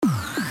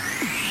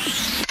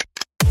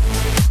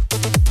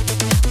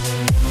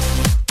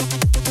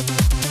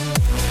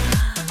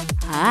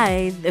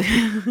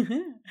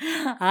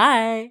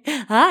Hi.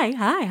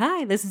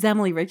 This is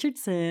Emily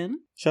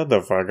Richardson. Shut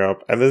the fuck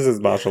up. And this is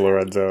Marshall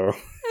Lorenzo.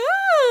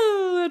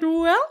 Oh,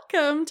 and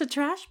welcome to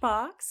Trash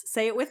Box.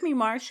 Say it with me,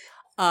 Marsh.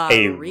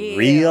 A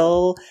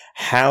real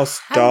House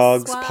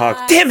Dogs Park.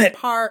 Damn it!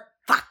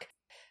 Fuck.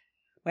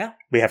 Well,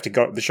 we have to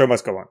go. The show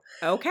must go on.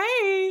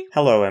 Okay.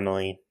 Hello,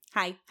 Emily.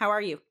 Hi. How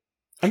are you?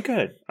 I'm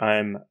good.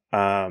 I'm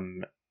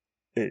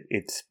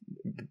it's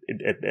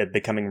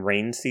becoming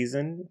rain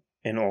season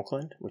in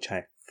Auckland, which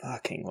I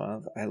fucking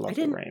love. I love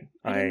the rain.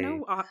 I didn't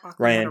know Auckland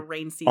had a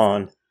rain season.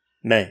 On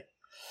May.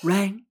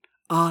 Rain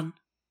on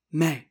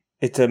May.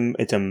 It's a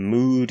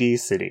moody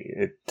city.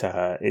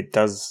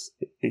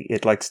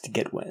 It likes to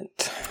get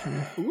wet.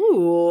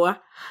 Ooh.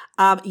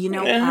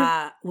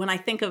 When I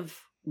think of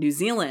New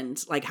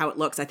Zealand, like how it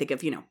looks, I think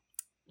of,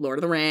 Lord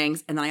of the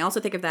Rings, and then I also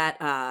think of that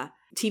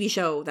TV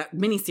show, that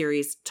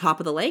miniseries, Top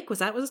of the Lake. Was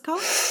that what it's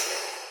called?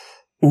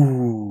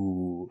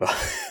 Ooh.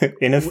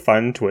 In a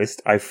fun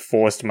twist, I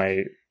forced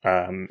my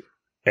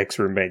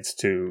ex-roommates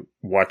to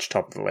watch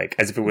Top of the Lake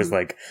as if it was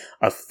like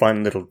a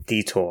fun little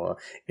detour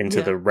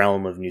into the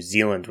realm of New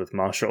Zealand with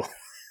Marshall.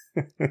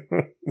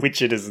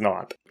 Which it is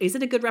not. Is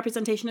it a good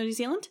representation of New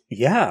Zealand?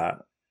 Yeah.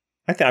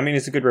 I mean,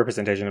 it's a good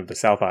representation of the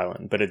South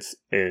Island, but it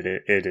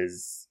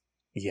is,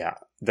 yeah.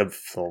 The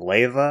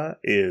flavor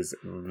is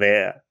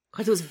there.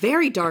 Because it was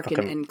very dark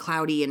and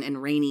cloudy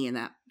and rainy in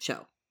that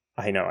show.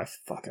 I know. I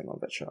fucking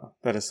love that show.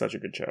 That is such a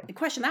good show. The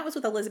question, that was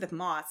with Elizabeth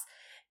Moss.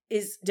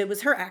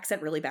 Was her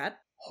accent really bad?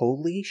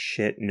 Holy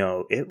shit,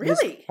 no. It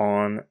really? Was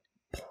on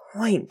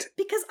point.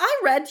 Because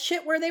I read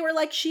shit where they were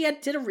like,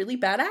 did a really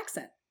bad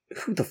accent.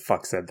 Who the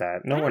fuck said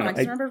that? No one. I just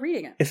remember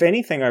reading it. If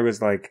anything, I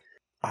was like,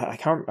 I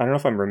don't know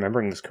if I'm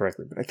remembering this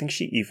correctly, but I think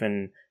she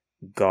even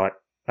got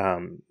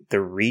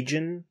the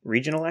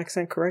regional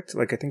accent correct.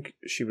 Like, I think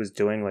she was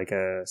doing like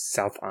a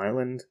South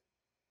Island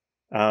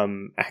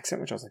accent,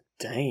 which I was like,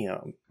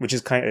 damn. Which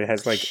is it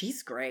has like,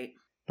 she's great.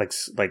 Like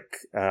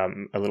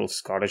a little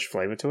Scottish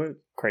flavor to it.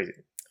 Crazy.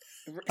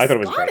 I thought it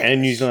was great. And a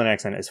New Zealand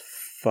accent is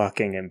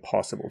fucking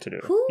impossible to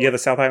do. Yeah, the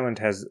South Island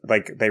has,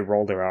 like, they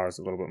roll their R's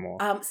a little bit more.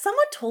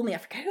 Someone told me, I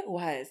forget who it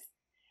was.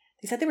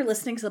 They said they were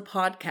listening to the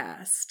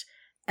podcast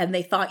and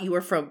they thought you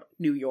were from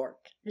New York,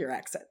 your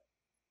accent.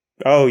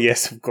 Oh,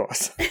 yes, of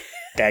course.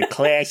 That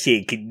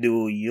classic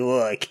New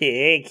York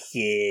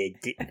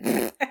accent.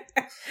 You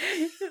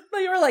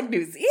were like,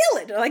 New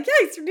Zealand? They're like, yeah,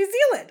 he's from New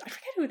Zealand. I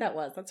forget who that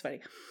was. That's funny.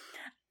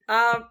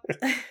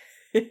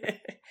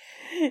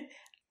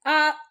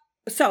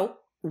 So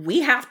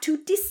we have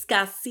to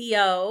discuss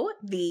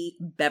the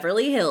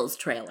Beverly Hills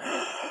trailer.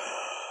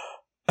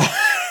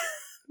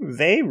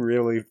 They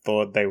really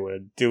thought they were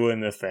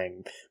doing the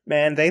thing.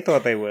 Man, they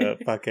thought they were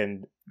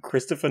fucking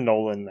Christopher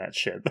Nolan that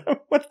shit.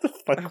 What the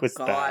fuck was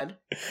God.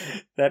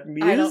 That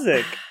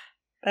music.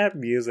 That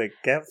music,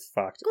 get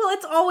fucked. Well,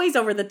 it's always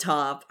over the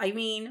top. I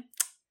mean,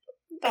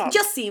 it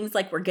just seems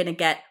like we're gonna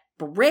get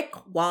brick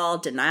wall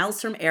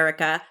denials from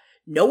Erica.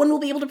 No one will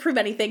be able to prove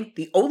anything.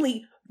 The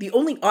only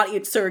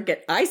audience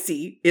surrogate I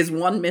see is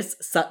one Miss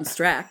Sutton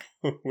Strack.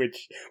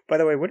 Which, by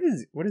the way, what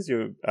is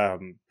your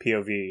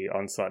POV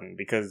on Sutton?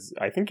 Because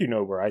I think you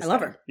know where I stand. I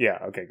love her. Yeah,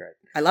 okay, great.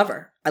 I love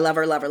her. Love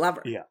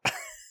her. Yeah.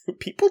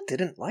 People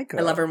didn't like her.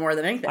 I love her more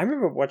than anything. I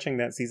remember watching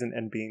that season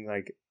and being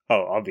like,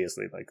 oh,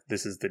 obviously, like,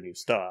 this is the new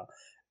star.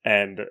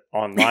 And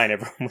online,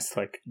 everyone was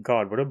like,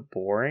 God, what a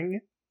boring,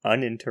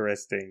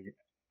 uninteresting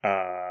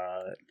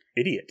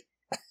idiot.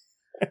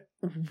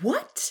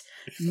 What?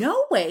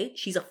 No way.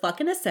 She's a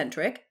fucking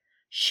eccentric.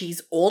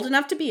 She's old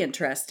enough to be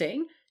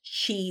interesting.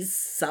 She's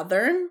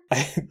Southern.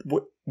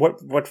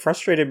 What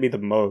frustrated me the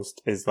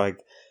most is, like,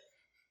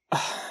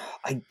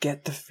 I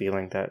get the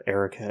feeling that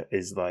Erica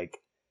is, like,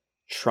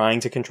 trying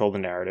to control the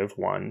narrative,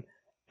 one,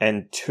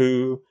 and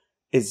two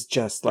is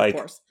just like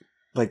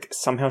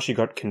somehow she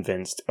got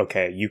convinced,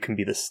 okay, you can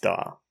be the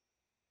star,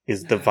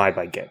 is the vibe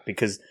I get,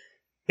 because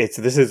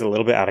this is a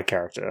little bit out of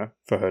character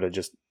for her to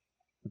just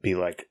be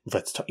like,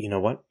 let's talk, you know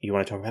what? You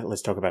want to talk about it?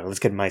 Let's talk about it. Let's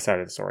get my side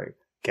of the story.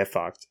 Get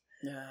fucked.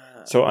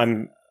 So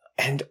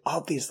and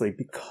obviously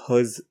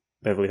because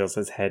Beverly Hills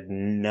has had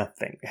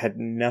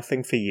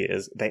nothing for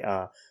years, they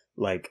are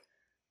like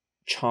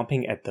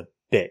chomping at the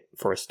bit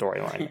for a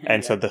storyline.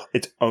 And so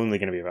it's only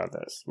going to be about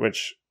this,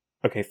 which,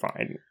 okay,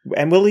 fine.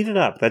 And we'll leave it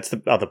up. That's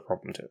the other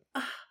problem too.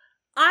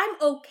 I'm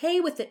okay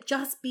with it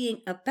just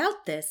being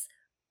about this.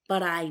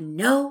 But I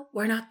know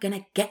we're not going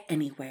to get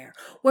anywhere.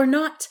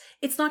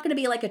 It's not going to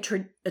be like a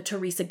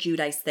Teresa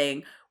Giudice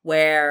thing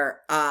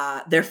where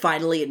they're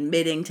finally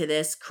admitting to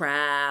this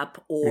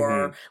crap,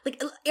 or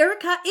like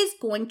Erica is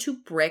going to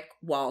brick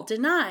wall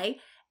deny,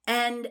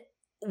 and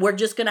we're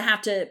just going to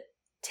have to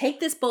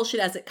take this bullshit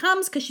as it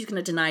comes because she's going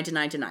to deny. She's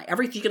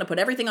going to put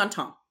everything on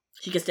Tom.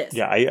 She just is.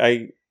 Yeah,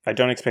 I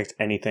don't expect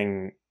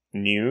anything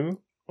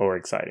new or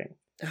exciting.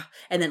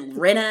 And then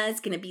Rinna is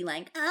going to be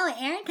like, oh,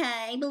 Erica,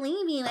 I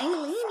believe you.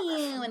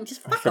 And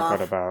just fuck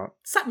off.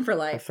 Sutton for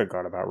life. I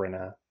forgot about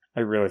Rinna.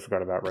 I really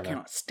forgot about Rinna. I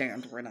cannot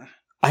stand Rinna.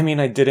 I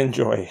mean, I did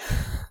enjoy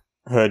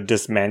her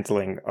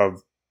dismantling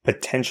of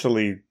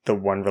potentially the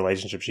one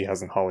relationship she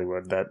has in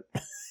Hollywood that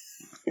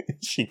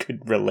she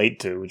could relate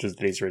to, which is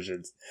Denise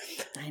Richards.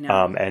 I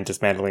know. And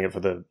dismantling it for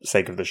the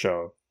sake of the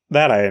show.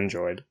 That I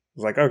enjoyed. I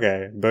was like,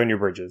 okay, burn your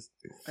bridges.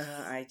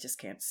 I just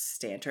can't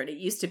stand her. And it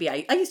used to be,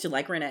 I used to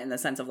like Rinna in the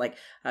sense of like,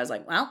 I was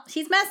like, well,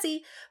 she's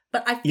messy.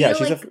 But I feel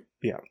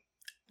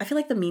I feel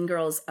like the mean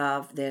girls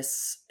of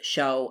this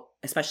show,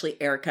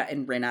 especially Erica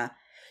and Rinna,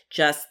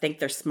 just think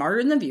they're smarter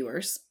than the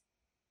viewers.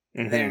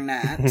 Mm-hmm. They're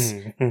not.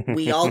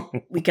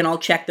 We can all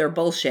check their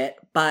bullshit,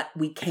 but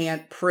we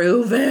can't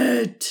prove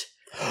it.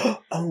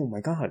 Oh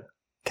my god.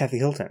 Kathy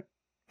Hilton.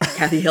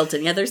 Kathy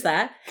Hilton. Yeah, there's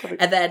that.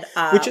 And then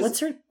what's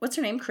her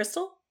name?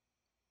 Crystal?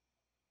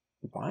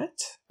 What?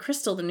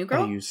 Crystal, the new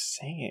girl? What are you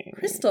saying?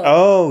 Crystal.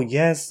 Oh,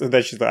 yes.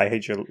 That she's like, I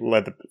hate your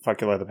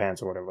fuck your leather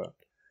pants or whatever.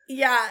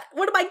 Yeah.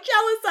 What am I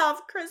jealous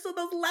of, Crystal?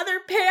 Those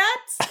leather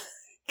pants?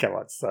 Come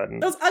on, son.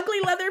 Those ugly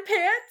leather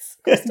pants?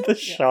 The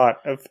shot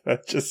of her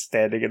just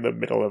standing in the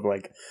middle of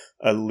like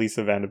a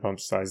Lisa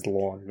Vanderpump-sized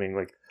lawn being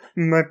like,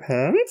 my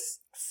pants?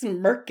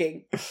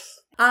 Smirking.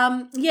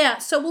 Yeah,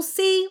 so we'll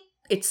see.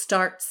 It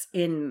starts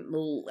in,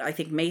 I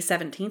think, May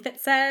 17th, it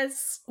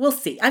says. We'll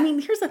see. I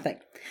mean, here's the thing.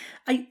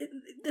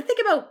 The thing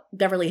about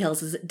Beverly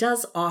Hills is it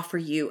does offer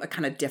you a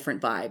kind of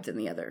different vibe than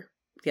the other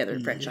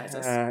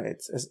franchises.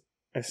 It's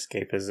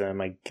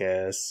escapism, I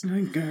guess.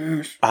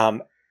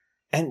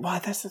 And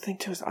that's the thing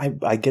too, is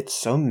I get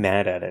so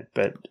mad at it,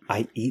 but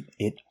I eat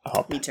it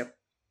up. Me too.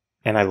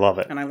 And I love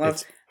it. And I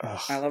love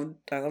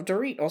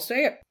Dorit. I'll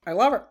say it. I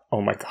love her.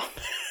 Oh my god.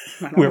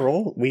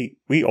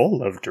 We all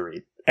love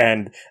Dorit.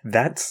 And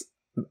that's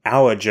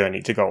our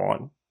journey to go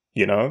on,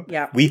 you know?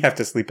 Yeah. We have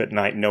to sleep at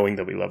night knowing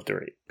that we love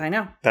Dorit. I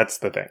know. That's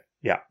the thing.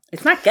 Yeah.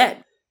 It's not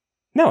good.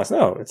 No,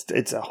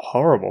 it's a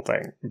horrible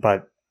thing.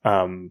 But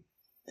I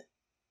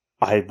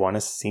want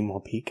to see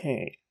more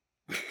PK.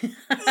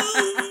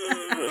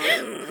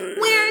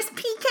 Where's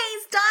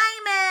PK's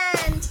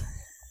diamond?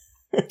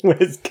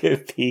 Where's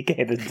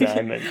PK the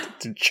diamond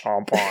to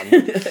chomp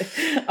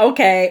on?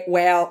 Okay,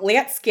 well,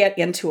 let's get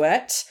into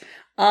it.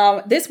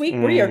 This week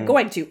we are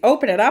going to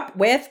open it up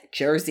with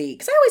Jersey.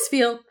 Because I always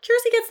feel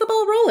Jersey gets the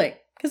ball rolling.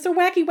 Because they're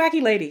wacky,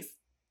 wacky ladies.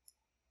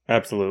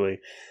 Absolutely.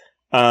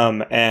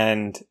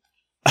 And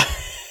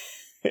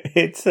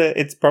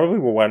it's probably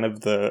one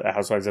of the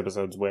Housewives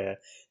episodes where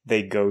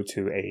they go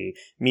to a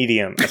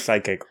medium, a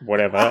psychic,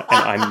 whatever,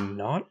 and I'm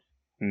not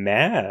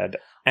mad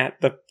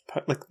at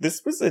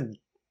this was a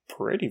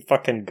pretty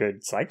fucking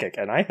good psychic,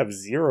 and I have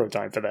zero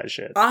time for that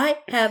shit. I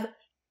have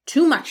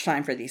too much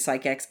time for these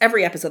psychics.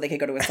 Every episode they could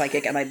go to a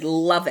psychic, and I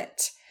love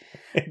it.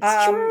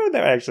 It's true.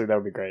 That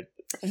would be great.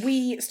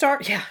 We start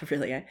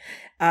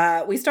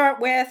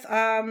with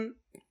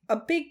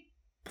a big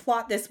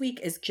plot this week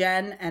is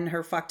Jen and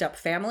her fucked up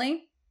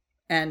family,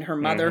 and her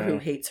mother who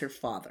hates her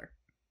father.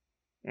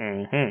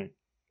 Mm-hmm.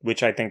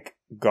 Which I think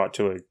got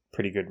to a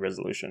pretty good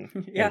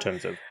resolution in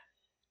terms of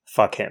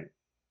fuck him.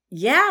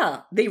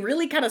 Yeah, they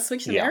really kind of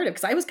switched the narrative,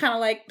 because I was kind of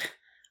like,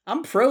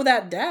 I'm pro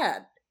that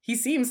dad. He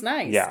seems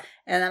nice. Yeah.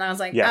 And then I was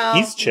like,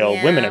 he's chill.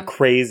 Yeah. Women are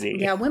crazy.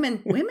 Yeah,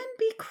 women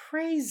be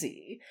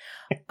crazy.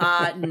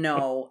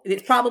 No,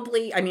 it's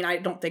probably, I mean, I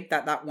don't think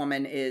that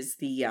woman is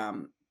the,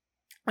 I'm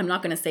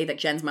not going to say that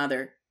Jen's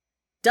mother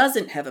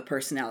doesn't have a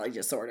personality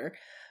disorder,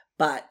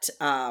 but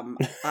I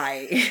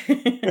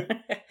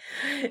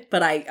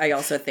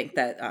also think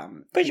that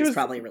she was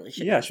probably really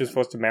shitty. Yeah, she was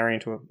forced to marry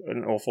into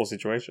an awful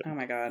situation. Oh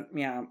my god,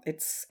 yeah.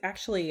 It's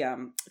actually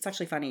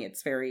funny.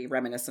 It's very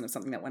reminiscent of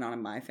something that went on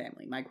in my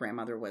family. My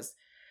grandmother was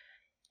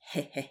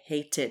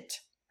hated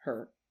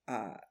her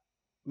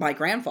my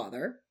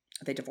grandfather.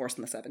 They divorced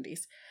in the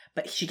 70s,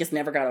 but she just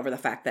never got over the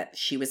fact that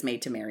she was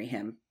made to marry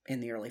him in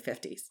the early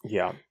 50s.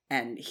 Yeah.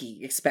 And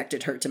he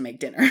expected her to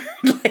make dinner.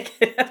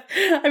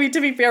 I mean,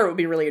 to be fair, it would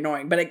be really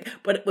annoying, but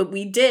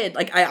we did,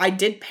 I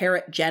did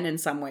parrot Jen in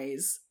some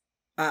ways.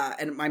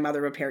 And my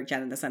mother would parrot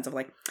Jen in the sense of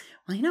like,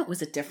 well, it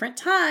was a different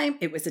time.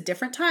 It was a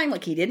different time.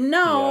 Like, he didn't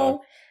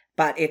know,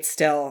 but it's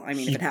still, I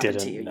mean, if it happened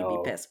to you,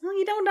 you'd be pissed. Well,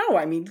 you don't know.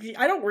 I mean,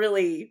 I don't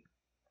really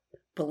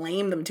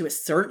blame them to a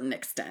certain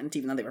extent,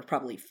 even though they were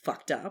probably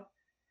fucked up.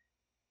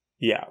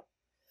 Yeah.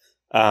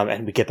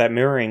 And we get that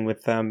mirroring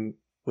with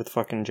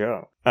fucking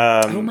Joe.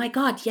 Oh my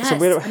god, yes. So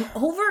I'm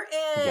over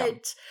it. Yeah.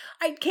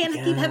 I can't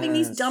keep having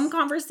these dumb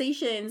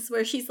conversations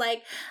where she's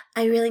like,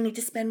 I really need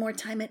to spend more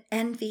time at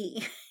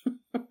Envy.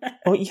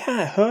 Oh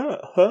yeah,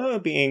 her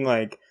being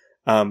like,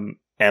 am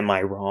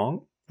I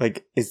wrong?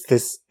 Like,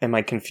 am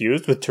I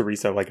confused with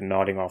Teresa like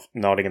nodding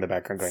in the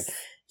background going,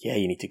 yeah,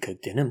 you need to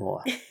cook dinner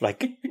more.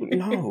 Like,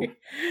 no.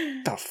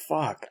 The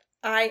fuck?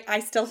 I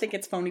still think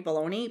it's phony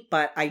baloney,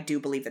 but I do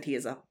believe that he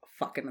is a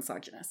fucking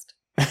misogynist.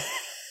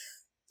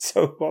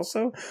 So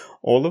also,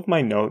 all of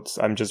my notes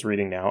I'm just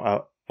reading now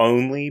are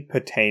only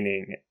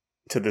pertaining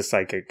to the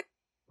psychic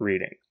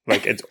reading.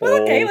 Like, it's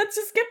all... Okay, let's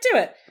just skip to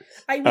it.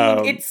 I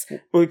mean, it's...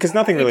 Because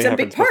nothing really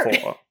happens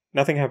before.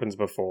 Nothing happens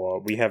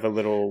before. We have a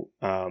little...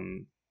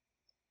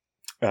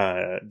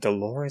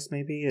 Dolores,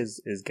 maybe,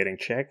 is getting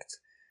checked.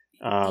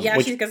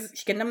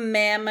 She's getting a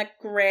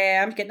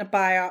mammogram, getting a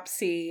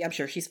biopsy. I'm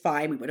sure she's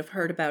fine. We would have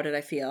heard about it,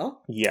 I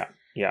feel. Yeah.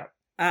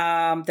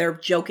 They're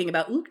joking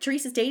about, ooh,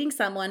 Teresa's dating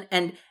someone,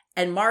 and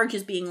Marge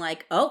is being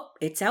like, oh,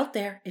 it's out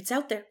there. It's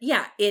out there.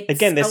 Yeah, it's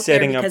again, they're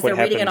setting up what they're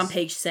happens. reading it on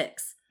page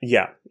 6.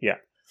 Yeah.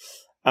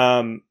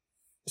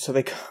 So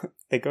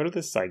they go to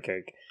the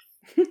psychic,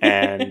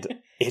 and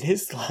it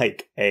is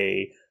like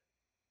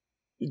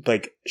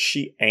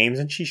she aims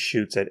and she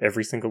shoots at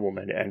every single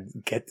woman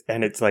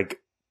and it's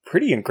like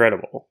pretty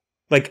incredible.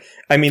 Like,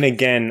 I mean,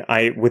 again,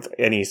 with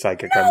any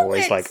psychic, I'm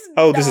always like,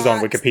 oh, this is on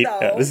Wikipedia.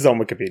 Though. This is on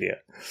Wikipedia.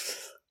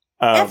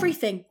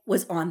 Everything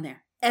was on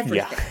there.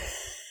 Everything.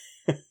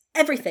 Yeah.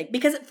 Everything.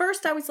 Because at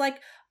first I was like,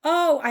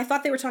 oh, I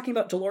thought they were talking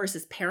about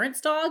Dolores'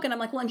 parents' dog. And I'm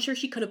like, well, I'm sure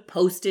she could have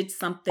posted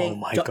something. Oh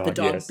my God, the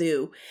dog yes.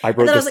 Boo. I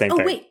wrote the same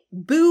thing. Oh, wait.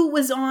 Boo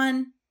was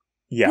on...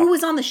 Yeah. Boo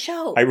was on the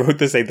show. I wrote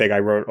the same thing. I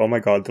wrote, oh my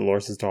God,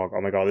 Dolores' dog.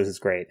 Oh my God, this is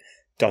great. ...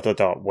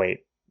 Wait,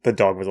 the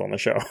dog was on the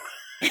show.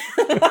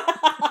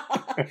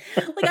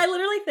 Like, I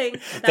literally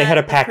think that they had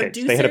a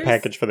package. They had a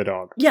package for the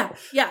dog. Yeah.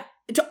 They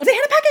had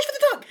a package for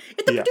the dog.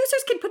 If the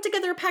producers can put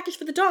together a package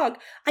for the dog,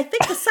 I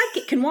think the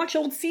psychic can watch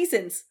old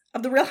seasons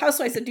of The Real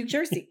Housewives of New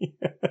Jersey.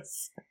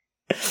 Yes.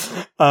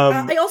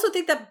 I also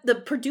think that the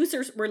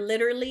producers were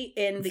literally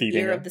in the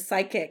ear of the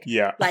psychic.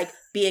 Yeah. Like,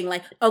 being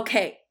like,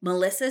 okay,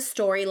 Melissa's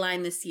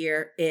storyline this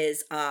year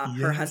is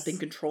her husband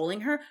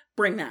controlling her.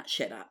 Bring that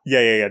shit up.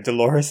 Yeah.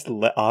 Dolores,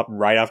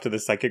 right after the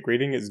psychic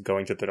reading, is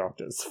going to the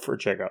doctor's for a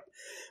checkup.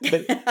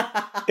 But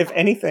if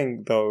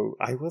anything, though,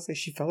 I will say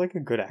she felt like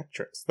a good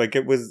actress. Like,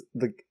 it was,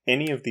 like,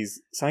 any of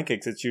these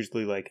psychics, it's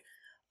usually like,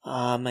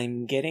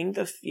 I'm getting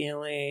the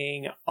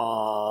feeling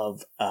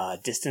of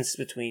distance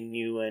between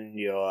you and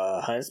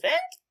your husband.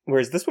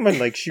 Whereas this woman,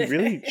 like, she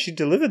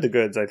delivered the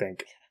goods, I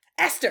think.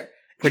 Esther.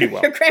 Pretty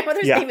well. Your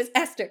grandmother's name is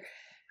Esther.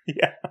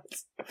 Yeah.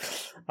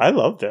 I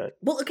loved it.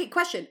 Well, okay,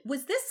 question.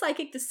 Was this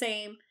psychic the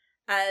same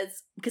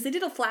as... Because they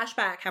did a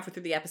flashback halfway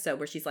through the episode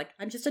where she's like,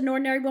 I'm just an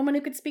ordinary woman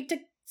who could speak to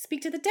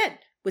the dead.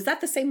 Was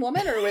that the same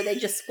woman, or were they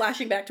just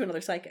flashing back to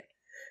another psychic?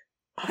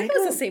 I think it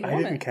was the same woman.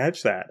 I didn't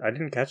catch that.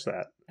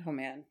 Oh,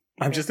 man.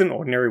 I'm just an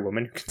ordinary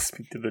woman who can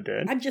speak to the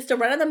dead. I'm just a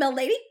run-of-the-mill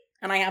lady,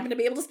 and I happen to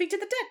be able to speak to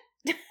the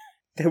dead.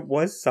 There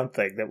was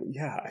something that,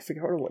 I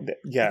forgot what it was.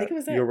 Yeah, I think it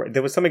was you're right.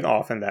 There was something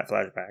off in that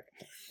flashback.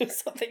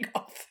 Something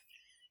off.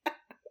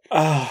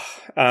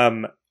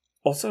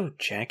 Also,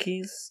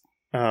 Jackie's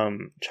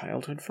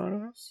childhood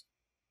photos.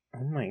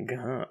 Oh my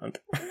God.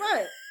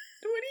 What?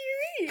 What do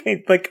you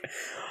mean? Like,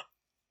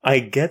 I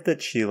get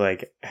that she,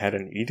 like, had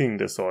an eating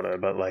disorder,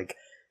 but, like,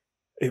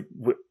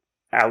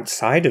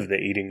 outside of the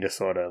eating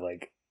disorder,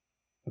 like,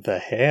 the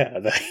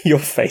hair, your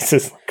face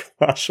is like,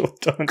 Marshall,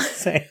 don't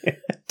say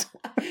it.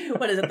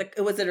 What is it?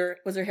 Was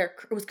her hair?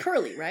 It was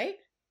curly, right?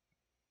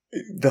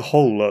 The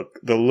whole look.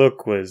 The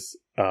look was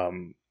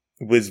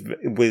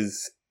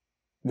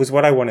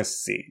what I want to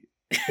see.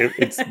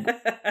 It's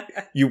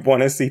you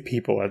want to see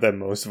people at their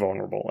most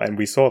vulnerable, and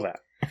we saw that.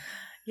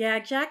 Yeah,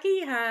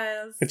 Jackie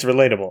has. It's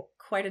relatable.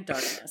 Quite a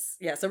darkness.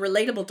 Yes, a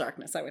relatable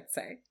darkness, I would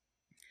say.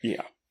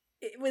 Yeah.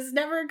 It was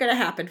never going to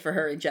happen for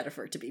her and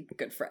Jennifer to be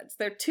good friends.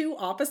 They're two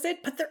opposite,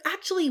 but they're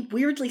actually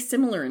weirdly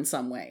similar in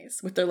some ways,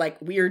 with their like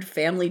weird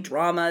family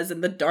dramas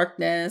and the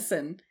darkness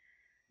and.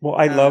 Well,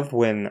 I love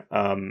when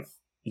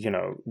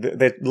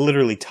they're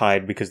literally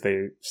tied because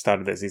they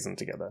started their season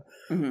together.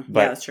 Mm-hmm. But,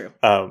 yeah, that's true.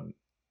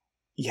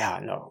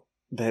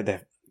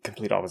 They're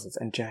complete opposites,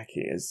 and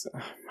Jackie is. Oh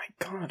my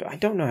God, I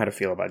don't know how to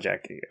feel about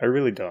Jackie. I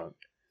really don't.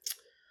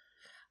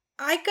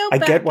 I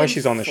get why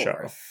she's on the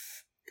show.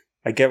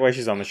 I get why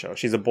she's on the show.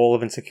 She's a ball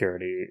of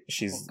insecurity.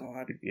 She's,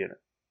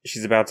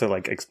 she's about to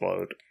like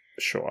explode.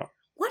 Sure.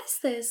 What is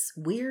this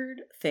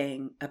weird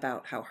thing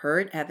about how her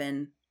and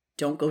Evan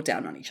don't go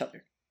down on each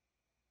other?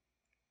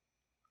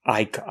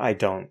 I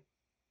don't.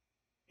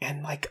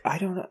 And like, I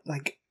don't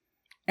like.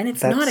 And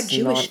it's not a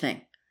Jewish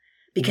thing.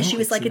 Because she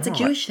was like, it's a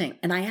Jewish thing.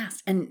 And I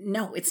asked, and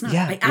no, it's not.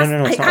 Yeah, I asked,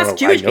 no, it's I not. asked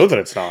Jewish I know that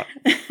it's not.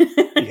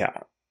 Yeah.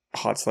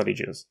 Hot, slutty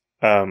Jews.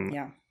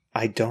 Yeah.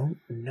 I don't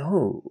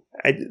know.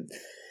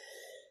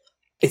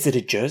 Is it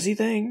a Jersey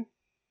thing?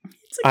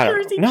 It's a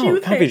Jersey Jew thing. No,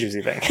 it can't be a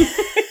Jersey thing.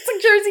 It's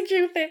a Jersey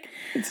Jew thing.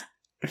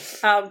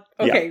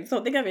 Okay,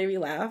 something that made me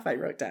laugh, I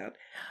wrote down.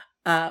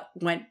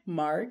 When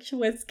Marge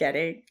was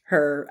getting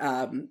her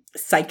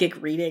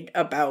psychic reading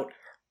about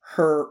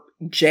her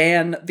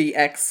Jan, the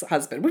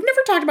ex-husband. We've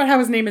never talked about how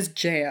his name is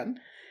Jan.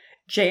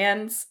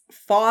 Jan's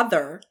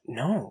father.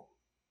 No.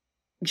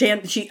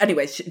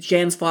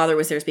 Jan's father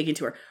was there speaking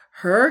to her.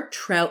 Her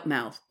trout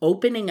mouth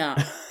opening up.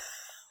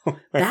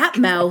 That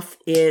mouth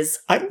is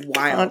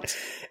wild.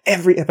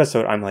 Every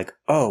episode, I'm like,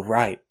 oh,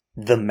 right.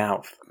 The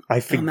mouth.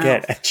 I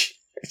forget. And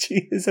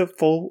she is a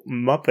full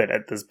Muppet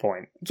at this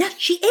point. Yeah,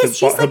 she is.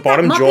 She's her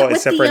bottom jaw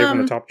is separated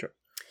from the top jaw.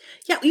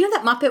 Yeah, you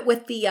know that Muppet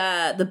with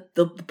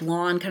the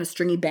blonde kind of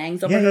stringy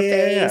bangs over her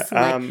face?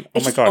 Yeah. Like, oh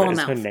my God,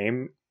 is her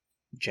name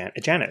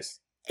Janice?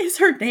 Is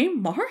her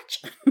name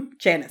Marge?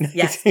 Janice.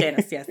 Yes,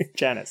 Janice, yes.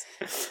 Janice.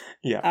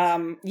 Yeah.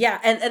 Yeah,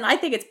 and I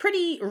think it's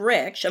pretty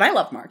rich, and I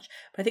love Marge,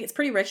 but I think it's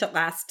pretty rich that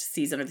last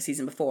season or the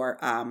season before,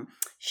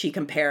 she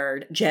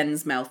compared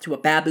Jen's mouth to a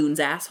baboon's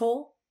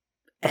asshole,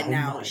 and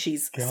now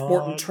she's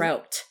sporting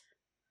trout.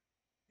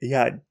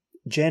 Yeah,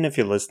 Jen, if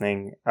you're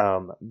listening,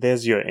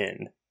 there's your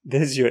in.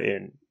 There's your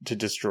in to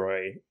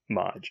destroy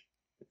Marge.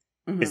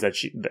 Mm-hmm. Is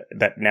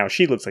that now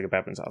she looks like a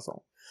baboon's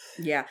asshole.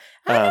 Yeah.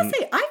 I gotta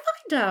say, I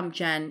find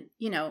Jen,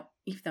 even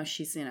though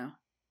she's,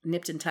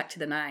 nipped and tucked to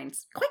the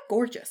nines, quite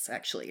gorgeous,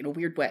 actually, in a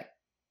weird way.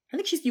 I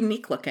think she's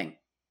unique looking.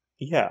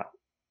 Yeah.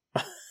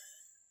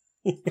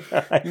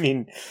 I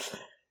mean,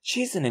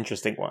 she's an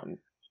interesting one.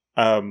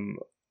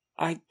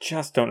 I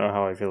just don't know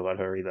how I feel about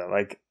her either.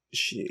 Like,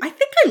 I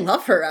think I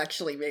love her,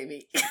 actually,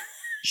 maybe.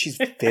 She's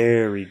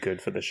very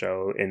good for the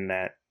show in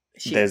that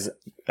there's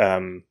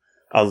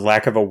a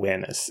lack of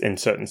awareness in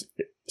certain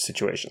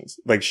situations.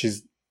 Like,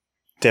 she's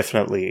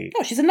definitely...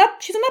 Oh, she's a nut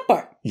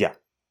bar. Yeah.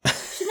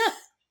 She's a nut.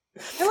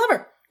 I love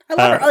her.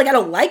 Like, I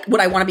don't like...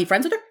 Would I want to be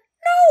friends with her?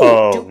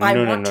 No. Do I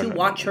want to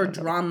watch her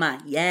drama?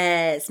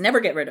 Yes. Never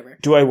get rid of her.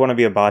 Do I want to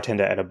be a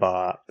bartender at a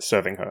bar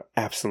serving her?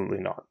 Absolutely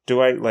not.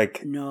 Do I,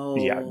 like... No.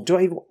 Yeah. Do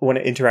I want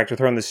to interact with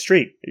her on the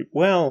street?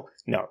 Well,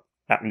 no.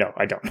 No,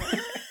 I don't.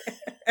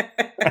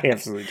 I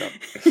absolutely don't.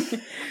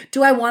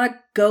 Do I want to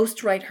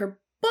ghostwrite her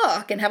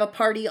book and have a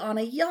party on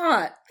a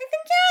yacht? I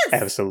think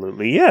yes.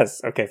 Absolutely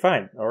yes. Okay,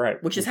 fine. All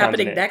right. Which is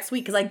happening next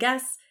week, because I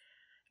guess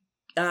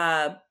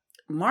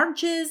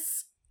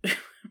Marge's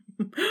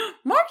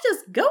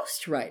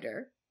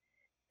ghostwriter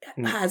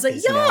has a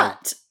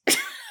yacht.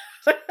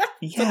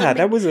 Yeah,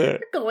 that was You're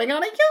going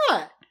on a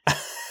yacht.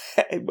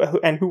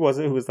 And who was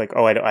it who was like,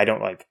 oh, I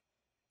don't like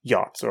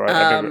yachts? Or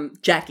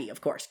Jackie, of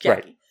course.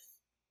 Jackie. Right.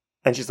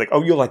 And she's like,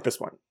 oh, you'll like this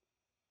one.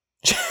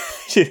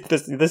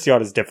 This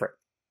yacht is different.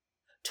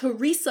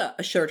 Teresa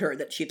assured her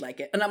that she'd like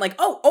it. And I'm like,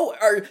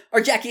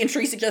 are Jackie and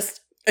Teresa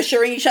just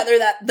assuring each other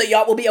that the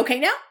yacht will be okay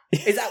now?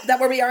 Is that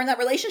where we are in that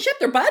relationship?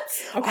 They're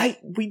buds? Okay.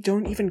 We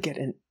don't even get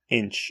an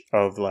inch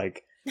of,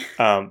 like,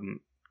 of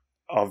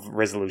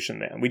resolution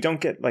there. We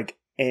don't get, like,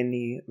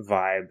 any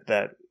vibe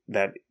that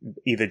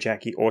either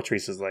Jackie or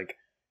Teresa's like,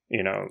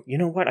 you know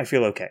what? I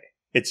feel okay.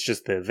 It's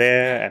just they're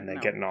there and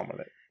they're getting on with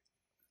it.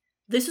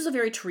 This is a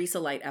very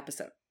Teresa-light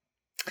episode.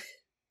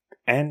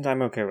 And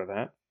I'm okay with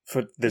that.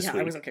 For this week.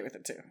 Yeah, I was okay with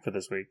it too. For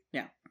this week.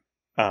 Yeah.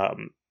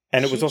 And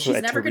it was also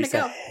a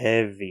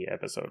Teresa-heavy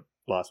episode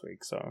last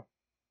week, so...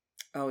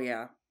 Oh,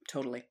 yeah.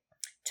 Totally.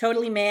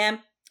 Totally, ma'am.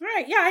 All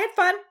right, yeah, I had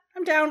fun.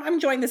 I'm down. I'm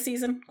enjoying this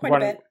season quite a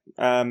bit.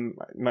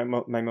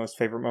 My most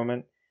favorite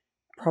moment,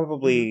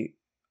 probably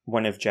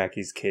one of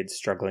Jackie's kids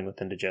struggling with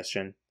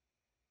indigestion.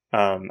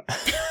 Like,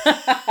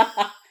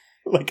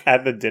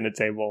 at the dinner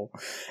table.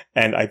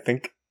 And I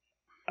think...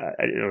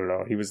 I don't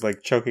know. He was,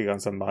 like, choking on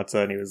some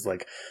matzah, and he was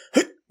like...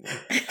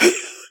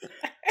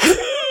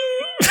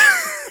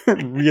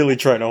 really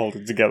trying to hold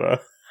it together.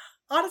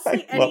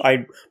 Honestly,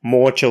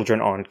 more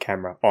children on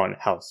camera on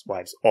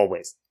Housewives,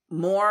 always.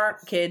 More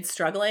kids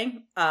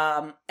struggling,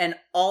 and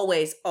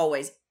always,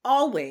 always,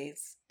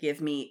 always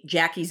give me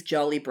Jackie's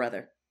jolly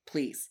brother,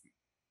 please.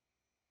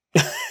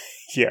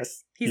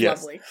 Yes. He's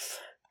lovely.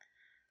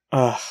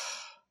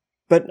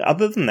 But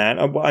other than that,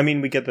 I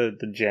mean, we get the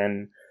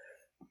Jen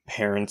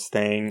parents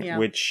thing,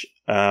 which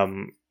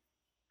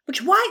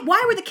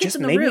why were the kids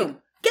in the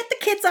room? Get the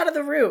kids out of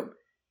the room.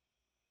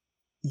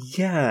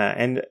 Yeah,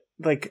 and,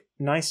 like,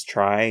 nice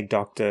try,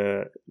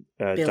 Dr.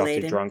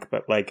 Drunk,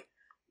 but, like,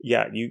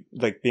 yeah, you,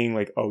 like, being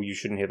like, oh, you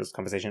shouldn't hear this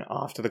conversation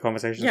after the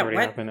conversation's already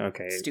happened?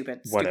 Okay,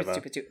 Stupid.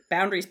 Whatever.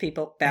 Boundaries,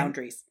 people.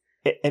 Boundaries.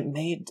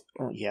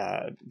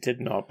 Did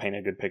not paint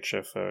a good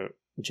picture for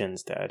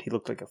Jen's dad. He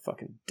looked like a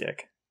fucking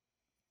dick.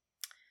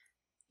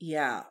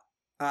 Yeah.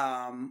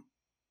 I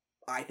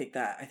think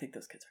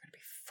those kids are going to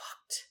be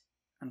fucked,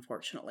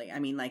 unfortunately. I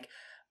mean, like,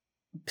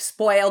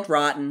 spoiled,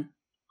 rotten,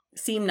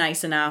 seem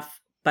nice enough,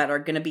 but are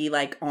going to be,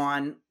 like,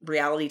 on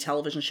reality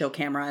television show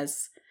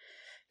cameras.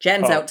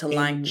 Jen's out to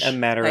lunch. In a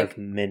matter of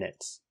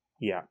minutes.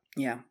 Yeah.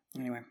 Yeah.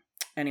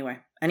 Anyway.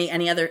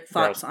 Any other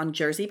thoughts on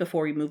Jersey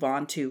before we move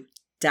on to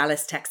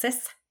Dallas,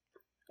 Texas?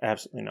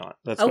 Absolutely not.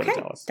 Let's go to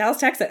Dallas. Dallas,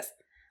 Texas.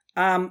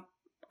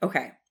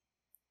 Okay.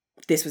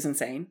 This was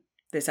insane.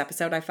 This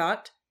episode, I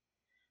thought.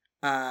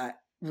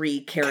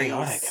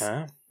 Chaotic,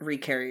 huh?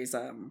 Carrie's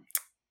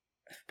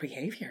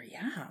behavior,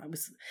 yeah. It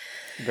was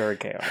very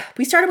chaotic.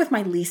 We started with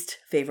my least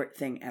favorite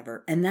thing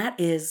ever, and that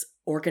is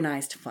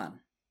organized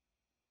fun.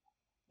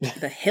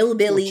 The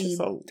hillbilly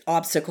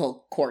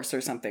obstacle course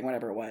or something,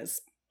 whatever it was.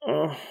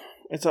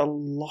 It's a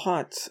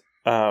lot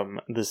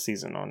this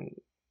season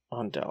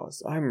on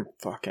Dallas. I don't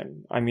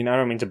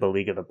mean to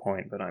beleaguer the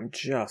point, but I'm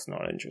just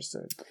not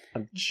interested.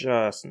 I'm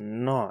just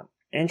not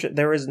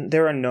interested.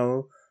 There are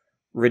no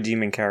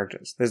redeeming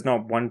characters. There's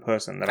not one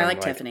person that I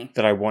like Tiffany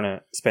that I want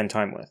to spend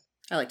time with.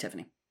 I like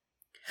Tiffany.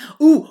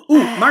 Ooh,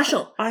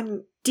 Marshall.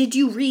 Did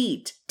you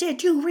read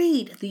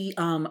the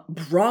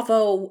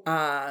Bravo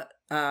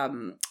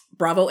and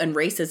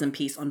racism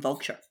piece on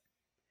Vulture?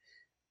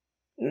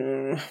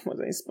 Was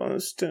I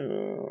supposed to?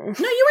 No,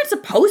 you weren't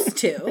supposed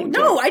to.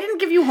 No, I didn't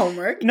give you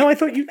homework. No, I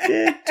thought you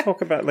did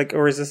talk about, like,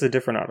 or is this a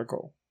different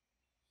article?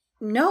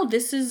 No, I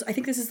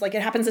think this is, like,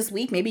 it happens this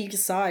week. Maybe you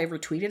just saw I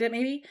retweeted it,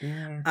 maybe.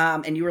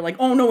 Yeah. And you were like,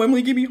 oh no,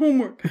 Emily, give me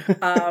homework.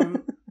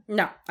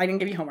 No, I didn't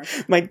give you homework.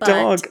 My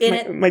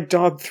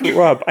dog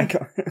threw up. I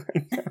can't.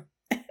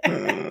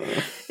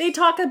 They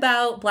talk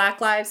about Black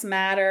Lives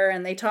Matter,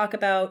 and they talk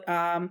about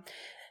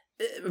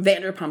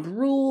Vanderpump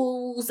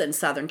Rules and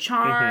Southern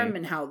Charm,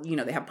 and how, you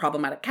know, they have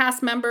problematic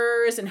cast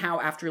members, and how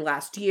after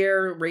last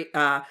year,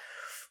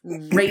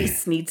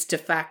 race needs to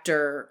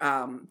factor.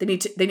 They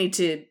need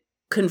to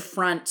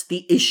confront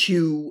the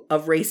issue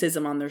of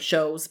racism on their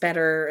shows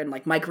better, and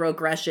like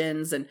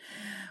microaggressions, and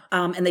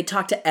they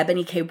talked to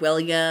Ebony K.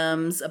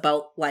 Williams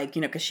about, like,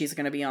 you know, because she's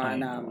going to be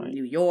on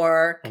New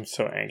York. I'm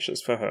so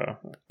anxious for her.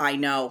 I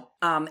know.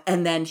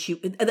 And then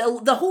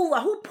the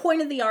whole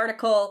point of the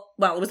article,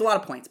 well, it was a lot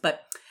of points,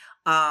 but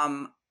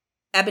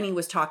Ebony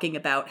was talking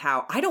about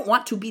how I don't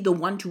want to be the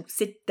one to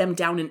sit them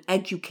down and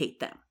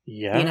educate them.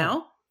 Yeah. You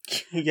know?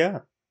 Yeah.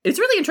 It's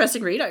a really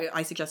interesting read.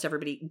 I suggest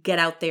everybody get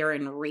out there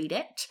and read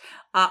it.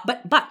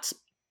 But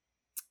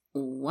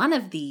one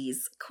of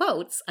these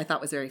quotes I thought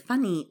was very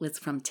funny was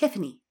from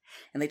Tiffany.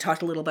 And they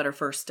talked a little about her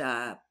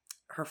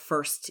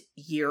first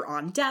year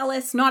on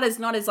Dallas. Not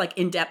as like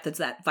in depth as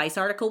that Vice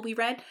article we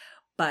read,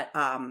 but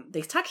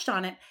they touched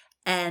on it.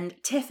 And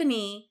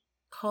Tiffany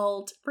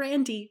called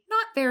Brandy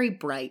not very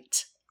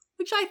bright,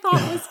 which I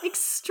thought was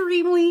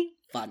extremely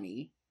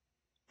funny.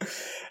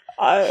 She's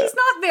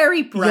not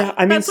very bright. Yeah,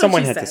 I mean,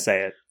 someone had to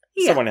say it.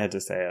 Yeah. Someone had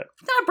to say it.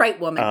 Not a bright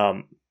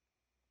woman.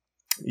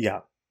 Yeah.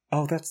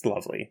 Oh, that's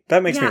lovely.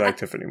 That makes me like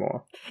Tiffany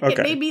more. Okay.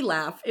 It made me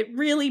laugh. It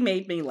really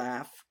made me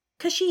laugh.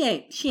 Because she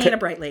ain't a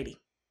bright lady.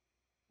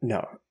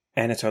 No.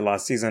 And it's her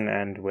last season,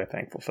 and we're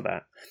thankful for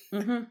that.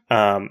 Mm-hmm.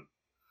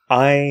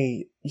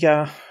 I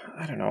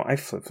don't know. I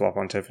flip-flop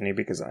on Tiffany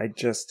because I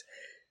just,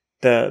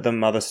 the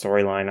mother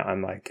storyline,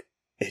 I'm like,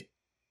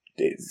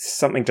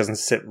 something doesn't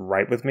sit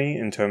right with me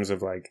in terms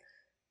of, like,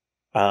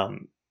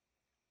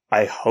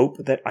 I hope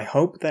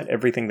that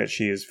everything that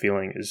she is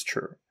feeling is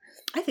true.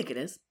 I think it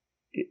is.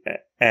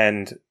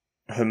 And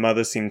her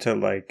mother seemed to,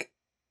 like,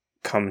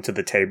 come to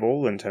the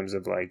table in terms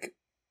of, like,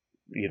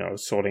 you know,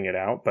 sorting it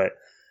out. But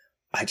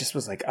I just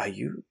was like, are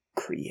you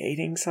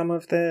creating some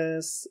of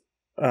this?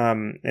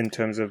 In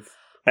terms of,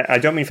 I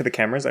don't mean for the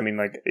cameras. I mean,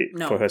 like,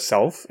 for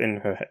herself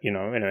in her, you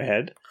know, in her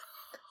head.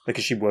 Like,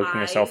 is she working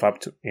herself up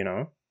to, you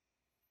know?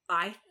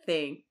 I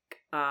think,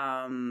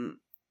 I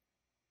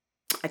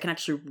can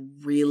actually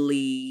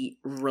really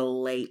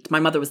relate. My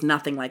mother was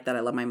nothing like that.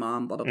 I love my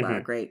mom, blah, blah, blah.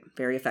 Mm-hmm. Great.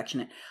 Very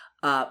affectionate.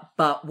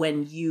 But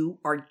when you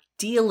are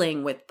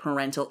dealing with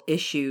parental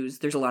issues,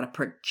 there's a lot of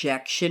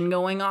projection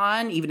going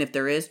on, even if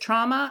there is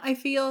trauma, I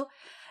feel.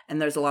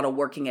 And there's a lot of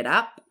working it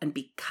up. And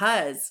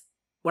because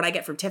what I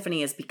get from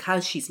Tiffany is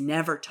because she's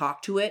never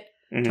talked to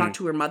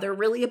her mother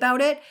really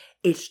about it,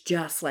 it's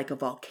just like a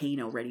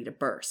volcano ready to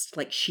burst.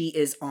 Like, she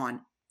is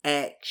on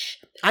edge.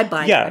 I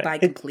buy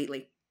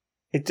completely.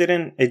 It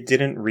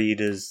didn't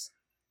read as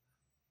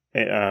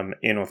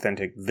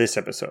inauthentic this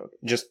episode.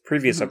 Just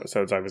previous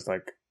episodes, I was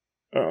like,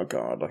 oh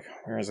god, like,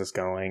 where is this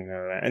going?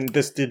 And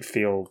this did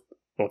feel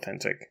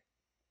authentic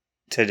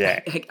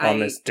today, on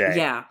this day.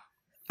 Yeah.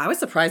 I was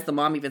surprised the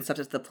mom even stepped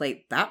up to the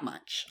plate that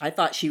much. I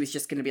thought she was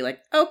just going to be like,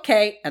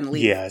 okay, and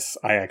leave. Yes,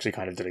 I actually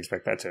kind of did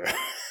expect that too.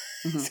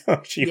 Mm-hmm.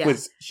 So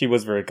she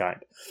was very kind.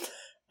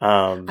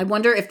 I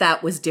wonder if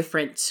that was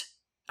different.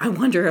 I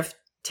wonder if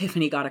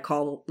Tiffany got a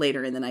call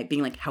later in the night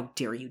being like, how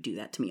dare you do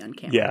that to me on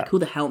camera? Yeah. Like, who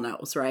the hell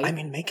knows, right? I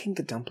mean, making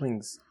the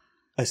dumplings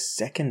a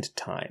second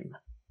time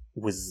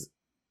was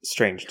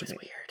strange to me.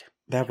 Weird.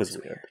 That was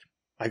weird.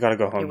 I gotta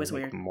go home and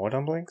make more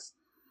dumplings?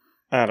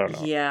 I don't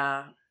know.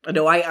 Yeah.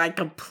 No, I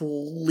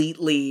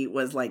completely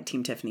was like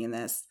Team Tiffany in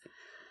this.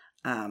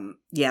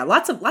 Yeah,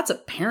 lots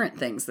of parent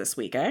things this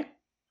week, eh?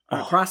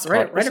 Across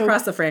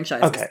the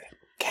franchise. Okay.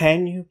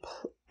 Can you...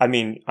 I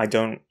mean, I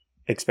don't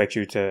expect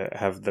you to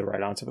have the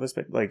right answer for this,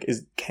 but, like,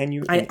 can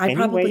you in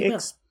any way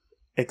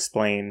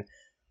explain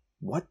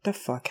what the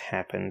fuck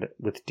happened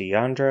with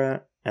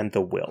Deandra and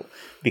the will?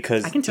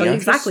 Because I can tell you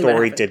exactly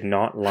story did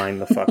not line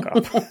the fuck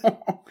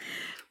up.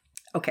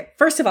 Okay,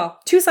 first of all,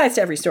 two sides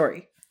to every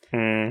story.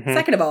 Mm-hmm.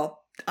 Second of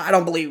all, I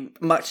don't believe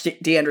much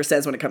Deandra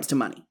says when it comes to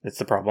money. That's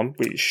the problem.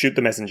 We shoot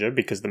the messenger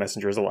because the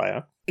messenger is a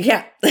liar.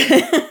 Yeah.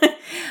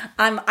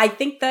 I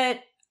think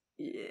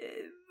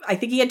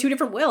he had two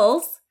different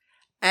wills.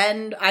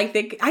 And I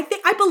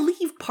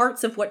believe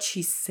parts of what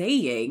she's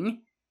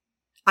saying.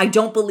 I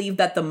don't believe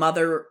that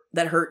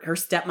her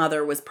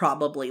stepmother was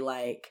probably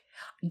like,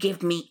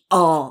 give me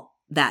all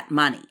that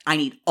money. I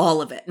need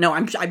all of it. No,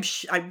 I'm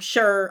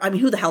sure. I mean,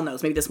 who the hell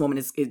knows? Maybe this woman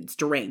is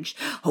deranged.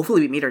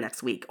 Hopefully we meet her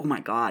next week. Oh my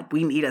God.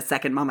 We need a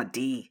second Mama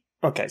D.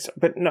 Okay. So,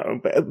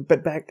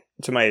 but back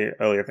to my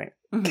earlier thing.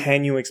 Mm-hmm.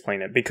 Can you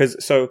explain it? Because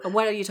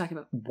what are you talking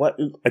about? What,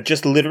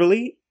 just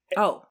literally.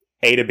 Oh.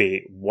 A to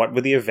B, what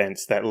were the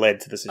events that led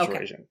to the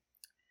situation? Okay.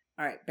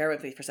 All right, bear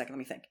with me for a second. Let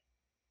me think.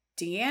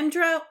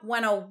 Deandra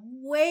went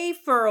away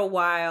for a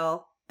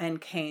while and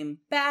came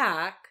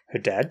back. Her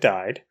dad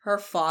died. Her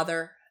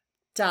father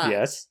died.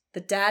 Yes.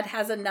 The dad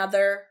has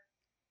another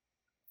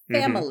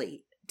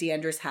family,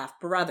 Deandra's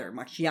half-brother,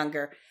 much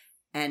younger,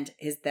 and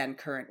his then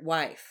current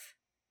wife.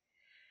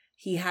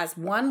 He has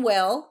one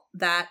will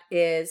that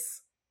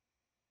says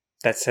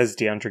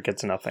Deandra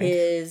gets nothing.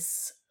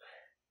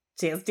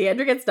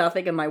 Deandra gets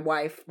nothing, and my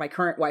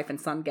current wife and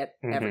son get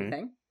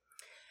everything.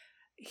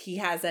 He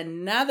has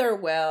another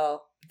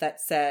will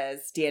that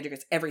says Deandra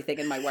gets everything,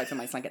 and my wife and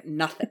my son get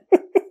nothing.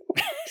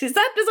 Does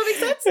that make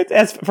sense?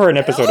 As for an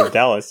episode of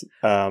Dallas,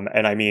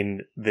 and I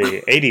mean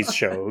the 80s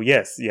show,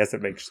 yes,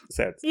 it makes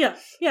sense. Yeah.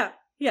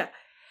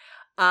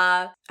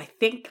 I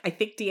think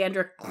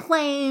Deandra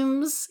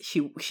claims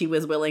she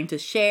was willing to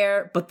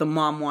share, but the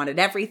mom wanted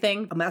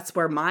everything. And that's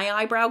where my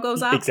eyebrow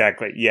goes up.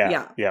 Exactly.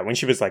 Yeah. When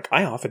she was like,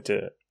 I offered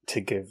to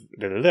give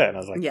and I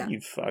was like,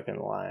 you fucking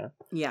liar.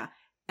 Yeah.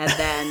 And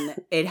then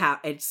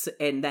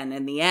and then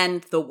in the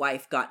end, the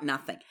wife got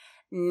nothing.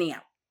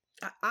 Now,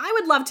 I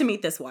would love to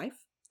meet this wife.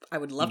 I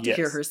would love to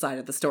hear her side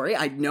of the story.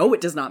 I know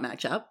it does not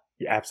match up.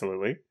 Yeah,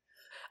 absolutely.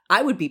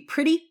 I would be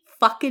pretty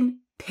fucking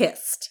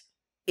pissed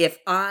if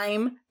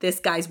I'm this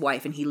guy's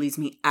wife and he leaves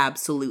me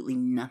absolutely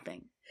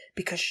nothing.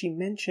 Because she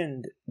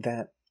mentioned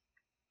that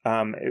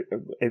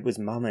it was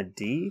Mama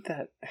D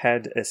that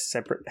had the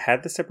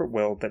separate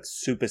will that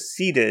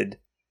superseded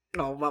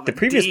the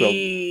previous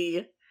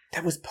will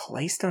that was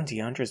placed on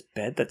Deandra's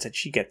bed that said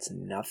she gets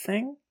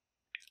nothing.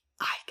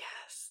 I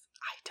guess.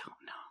 I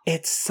don't know.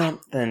 It's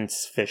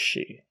something's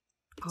fishy.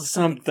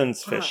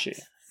 Something's fishy.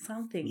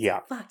 Something's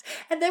fucked.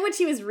 And then when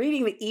she was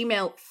reading the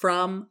email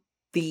from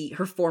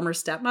her former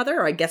stepmother,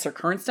 or I guess her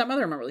current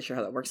stepmother, I'm not really sure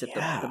how that works if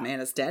the man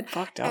is dead.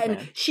 Fucked up, and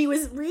man. She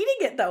was reading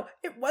it, though.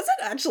 It wasn't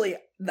actually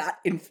that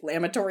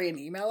inflammatory an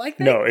email, I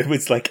think. No, it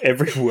was like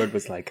every word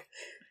was like,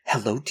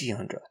 hello,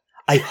 Deandra.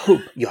 I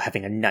hope you're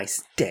having a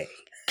nice day.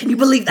 Can you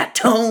believe that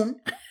tone?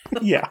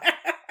 Yeah.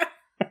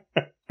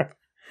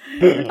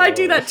 I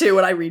do that too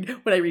when I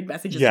read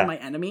messages from my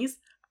enemies.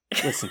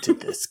 Listen to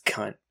this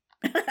cunt.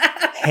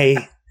 Hey,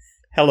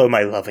 hello,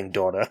 my loving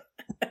daughter.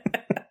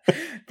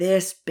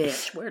 This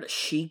bitch, where does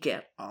she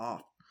get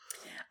off?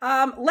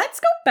 Let's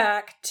go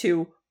back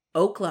to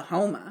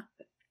Oklahoma.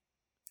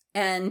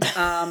 And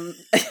the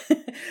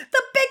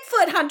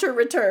Bigfoot hunter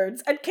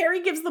returns, and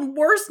Carrie gives the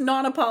worst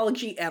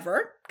non-apology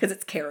ever, because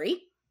it's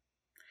Carrie.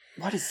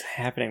 What is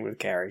happening with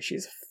Carrie?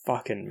 She's a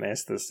fucking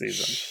mess this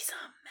season. She's a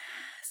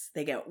mess.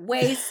 They get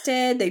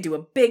wasted. They do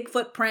a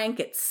Bigfoot prank.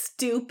 It's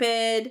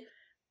stupid.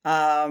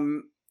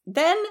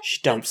 Then she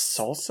dumps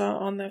salsa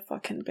on that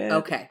fucking bed.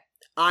 Okay.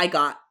 I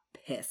got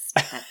pissed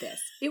at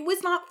this. It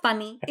was not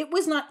funny. It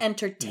was not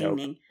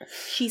entertaining. Nope.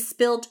 She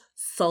spilled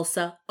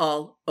salsa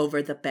all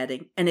over the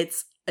bedding. And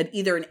it's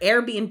either an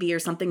Airbnb or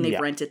something they've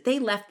rented. They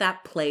left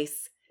that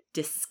place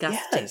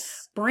disgusting.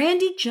 Yes.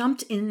 Brandy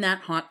jumped in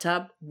that hot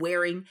tub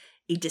wearing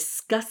a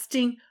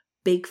disgusting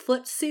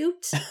Bigfoot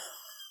suit.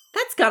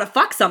 That's gotta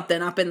fuck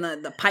something up in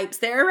the pipes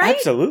there, right?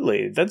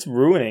 Absolutely. That's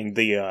ruining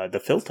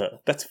the filter.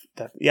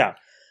 Yeah.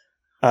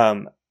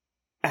 And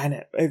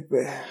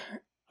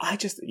I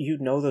just,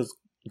 those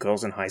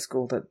girls in high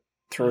school that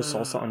throw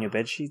salsa on your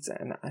bed sheets,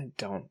 and I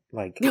don't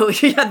like. No, it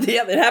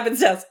happens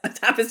to us. It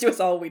happens to us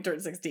all when we turn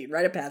 16.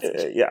 Rite of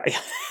passage. Yeah,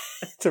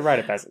 it's a rite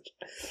of passage.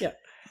 Yeah,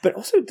 but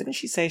also, didn't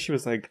she say she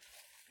was like,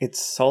 it's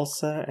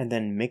salsa and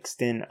then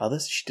mixed in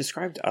others? She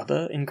described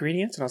other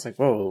ingredients, and I was like,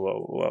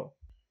 whoa.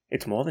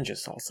 It's more than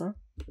just salsa?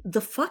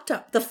 The fucked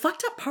up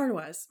part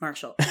was,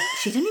 Marshall,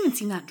 she didn't even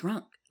seem that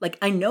drunk. Like,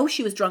 I know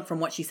she was drunk from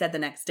what she said the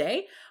next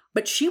day,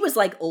 but she was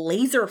like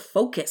laser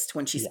focused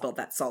when she spilled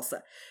that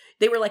salsa.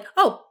 They were like,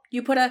 oh,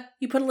 you put a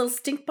little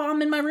stink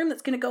bomb in my room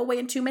that's going to go away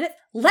in 2 minutes?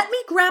 Let me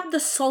grab the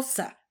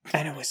salsa.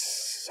 And it was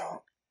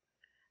so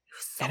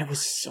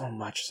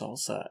much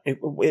salsa. It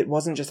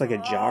wasn't just like a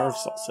jar of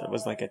salsa. It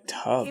was like a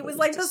tub. It was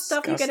like the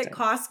stuff you get at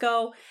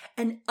Costco.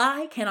 And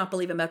I cannot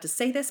believe I'm about to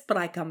say this, but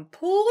I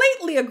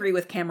completely agree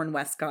with Cameron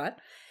Westcott,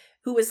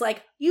 who was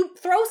like, you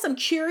throw some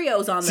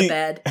Cheerios on the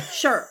bed.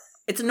 Sure.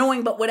 It's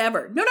annoying, but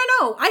whatever. No.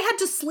 I had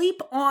to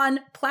sleep on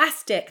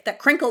plastic that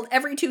crinkled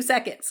every 2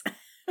 seconds.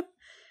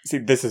 See,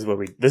 this is where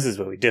we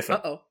differ.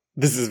 Uh-oh.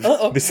 This is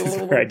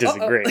where I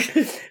disagree.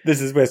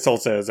 This is where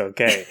salsa is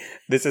okay.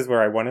 This is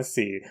where I want to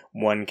see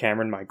one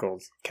Cameron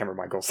Michaels.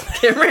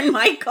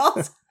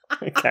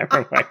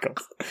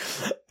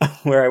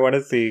 Where I want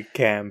to see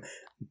Cam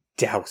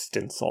doused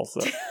in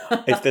salsa.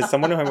 If there's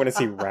someone who I want to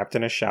see wrapped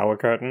in a shower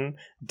curtain,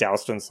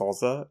 doused in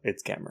salsa,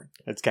 it's Cameron.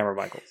 It's Cameron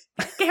Michaels.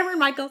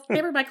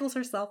 Cameron Michaels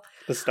herself.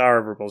 The star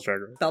of RuPaul's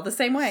Drag Race. Spelled the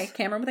same way.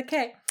 Cameron with a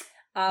K.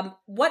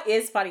 What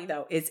is funny,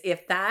 though, is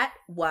if that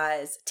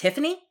was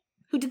Tiffany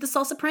who did the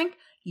salsa prank,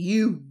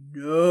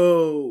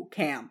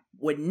 Cam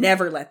would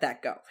never let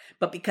that go.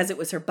 But because it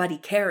was her buddy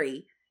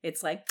Carrie,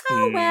 it's like,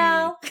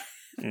 well.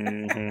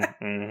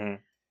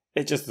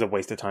 It just is a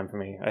waste of time for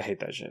me. I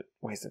hate that shit.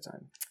 Waste of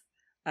time.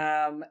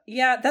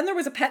 Then there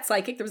was a pet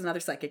psychic. There was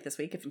another psychic this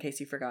week, if in case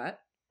you forgot.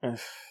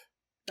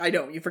 I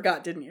know, you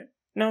forgot, didn't you?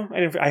 No,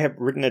 I have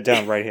written it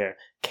down right here.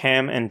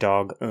 Cam and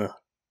dog. Ugh.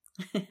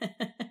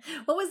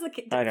 What was the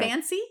I don't-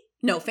 Fancy?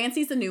 No,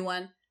 Fancy's the new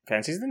one.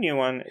 Fancy's the new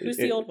one. Who's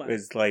the old one?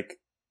 Is like,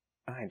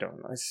 I don't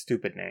know, a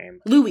stupid name.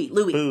 Louis.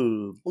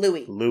 Boo.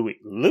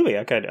 Louis.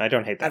 Okay, I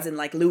don't hate that. As in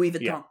like Louis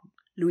Vuitton. Yeah.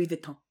 Louis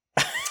Vuitton.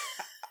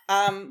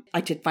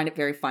 I did find it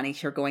very funny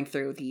her going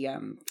through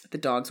the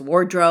dog's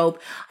wardrobe.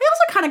 I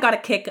also kind of got a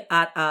kick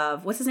out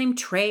of what's his name,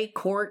 Trey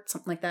Court,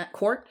 something like that.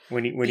 Court.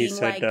 When he being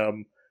said,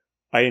 like-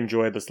 "I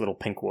enjoy this little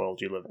pink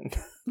world you live in."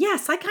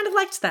 Yes, I kind of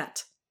liked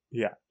that.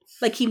 Yeah.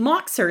 Like he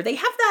mocks her. They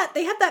have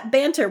that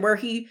banter where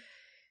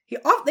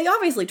they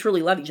obviously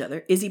truly love each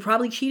other. Is he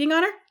probably cheating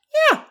on her?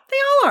 Yeah, they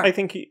all are. I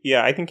think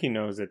he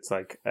knows it's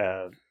like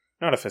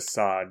not a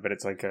facade, but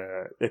it's like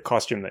a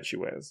costume that she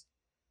wears.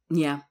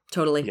 Yeah,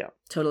 totally. Yeah.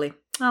 Totally.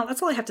 Oh,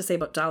 that's all I have to say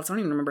about Dallas. I don't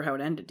even remember how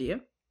it ended. Do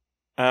you?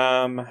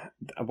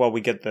 Well,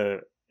 we get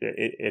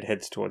it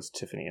heads towards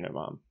Tiffany and her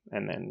mom,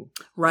 and then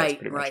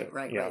Right.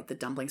 Yeah. The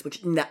dumplings.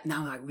 Which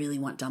now I really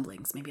want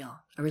dumplings.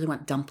 I really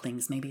want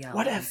dumplings. Maybe I'll.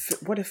 What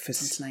a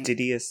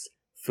fastidious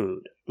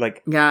food!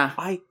 Like Yeah.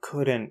 I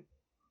couldn't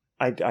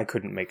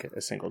make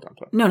a single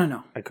dumpling.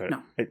 No. I couldn't.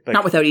 No.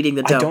 Not without eating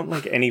the dough. I don't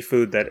like any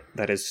food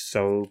that is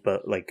so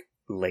like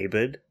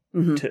labored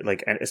Mhm. to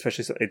like, and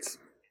especially so it's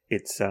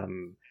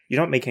you're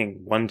not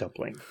making one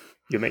dumpling.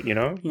 You make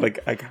Yeah. like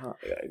I can't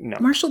no.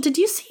 Marshall, did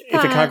you see that?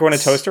 If it can't go in a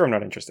toaster, I'm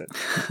not interested.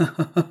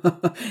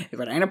 If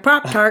it ain't a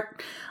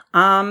Pop-Tart.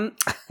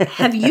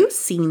 Have you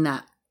seen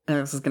that?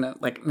 This is gonna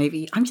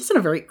maybe I'm just in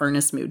a very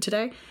earnest mood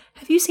today.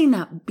 Have you seen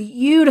that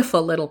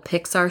beautiful little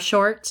Pixar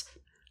short?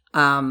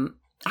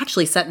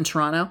 Actually set in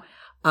Toronto,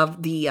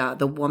 of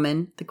the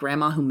woman, the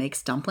grandma who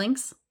makes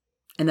dumplings,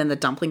 and then the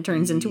dumpling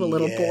turns into a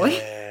little boy.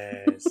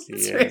 It's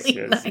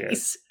really nice.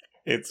 Yes.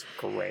 It's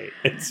great.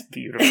 It's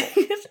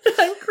beautiful.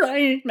 I'm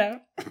crying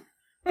now.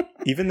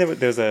 Even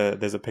there's a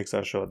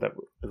Pixar short that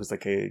it was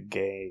like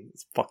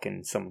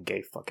some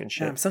gay fucking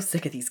shit. I'm so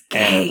sick of these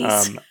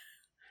gays.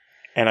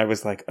 And I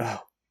was like,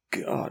 oh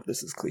god,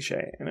 this is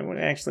cliche. And it was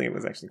actually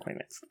quite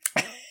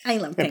nice. I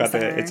love About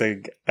Pixar. it's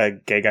a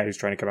gay guy who's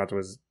trying to come out to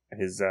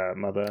his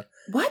mother.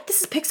 What?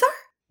 This is Pixar?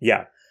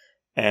 Yeah,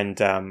 and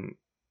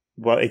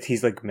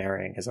he's like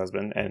marrying his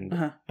husband,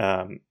 and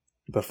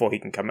before he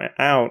can come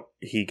out,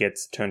 he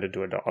gets turned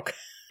into a dog.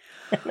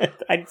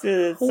 It's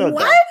so What?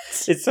 dumb.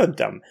 It's so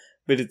dumb,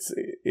 but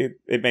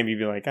it made me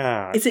be like,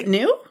 Is it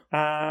new?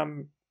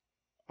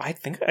 I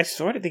think I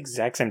saw it at the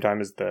exact same time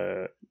as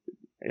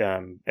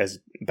as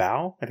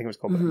Bao. I think it was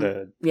called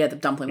The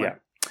dumpling Yeah.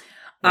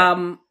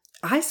 one.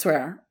 I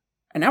swear,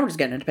 and now we're just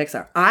getting into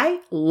Pixar.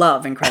 I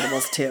love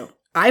Incredibles 2.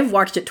 I've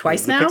watched it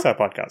twice now. Pixar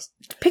podcast.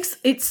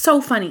 It's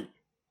so funny.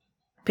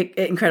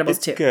 Incredibles It's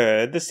 2.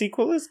 good. The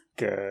sequel is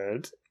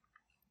good.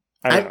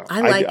 I don't know.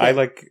 I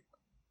like it.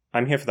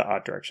 I'm here for the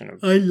art direction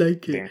of I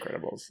like The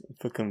Incredibles.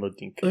 Fucking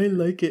Ladink. I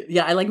like it.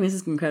 Yeah, I like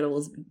Mrs.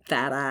 Incredible's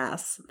fat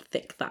ass,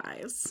 thick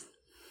thighs.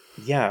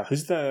 Yeah,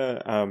 who's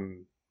the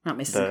Not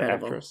Mrs. the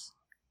Incredible. actress?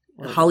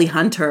 Holly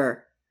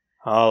Hunter.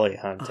 Holly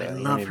Hunter. Oh, I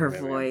don't love even her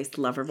remember. voice.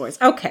 Love her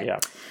voice. Okay. Yeah.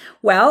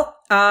 Well,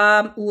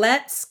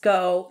 let's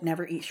go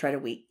Never Eat Shred a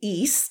Wheat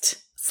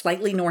east,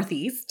 slightly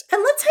northeast,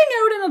 and let's hang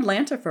out in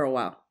Atlanta for a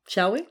while,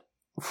 shall we?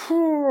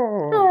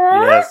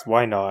 Yes,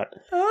 why not?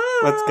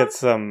 Let's get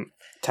some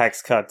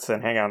tax cuts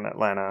and hang out in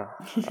Atlanta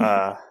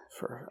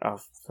for a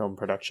film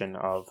production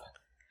of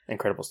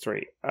Incredibles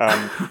 3.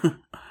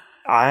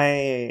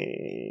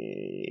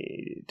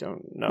 I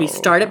don't know. We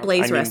start at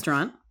Blaze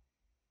Restaurant.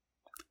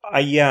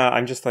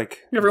 I'm just like...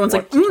 Everyone's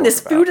like, this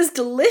food is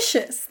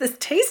delicious. This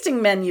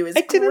tasting menu is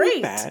It didn't great.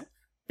 look bad.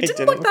 It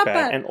didn't look that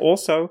bad. And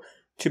also,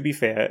 to be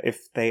fair,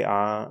 if they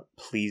are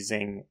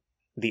pleasing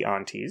the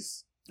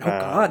aunties... Oh,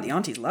 God, the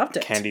aunties loved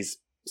it. Candy's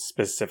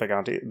specific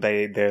auntie,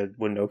 there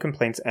were no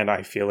complaints, and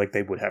I feel like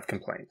they would have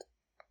complained.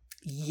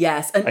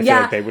 Yes. And I feel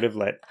like they would have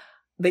let...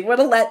 They would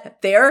have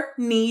let their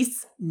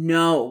niece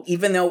know,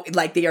 even though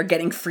they are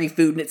getting free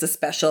food and it's a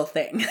special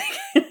thing.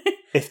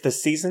 If the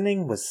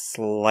seasoning was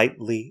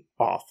slightly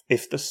off,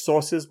 if the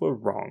sauces were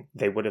wrong,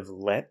 they would have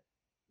let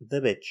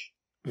the bitch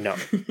know.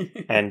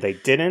 And they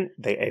didn't.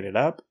 They ate it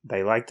up.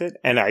 They liked it.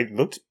 And it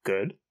looked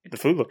good. The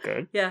food looked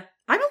good. Yeah.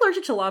 I'm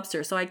allergic to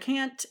lobster, so I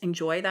can't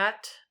enjoy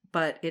that,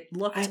 but it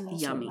looked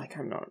yummy.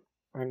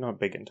 I'm not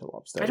big into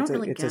lobster. I don't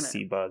really get it. It's a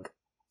sea bug.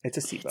 It's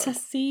a sea bug. It's a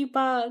sea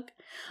bug.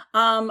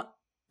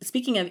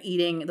 Speaking of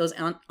eating, those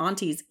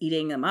aunties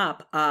eating them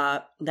up,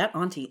 that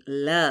auntie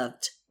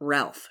loved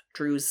Ralph,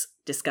 Drew's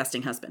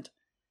disgusting husband.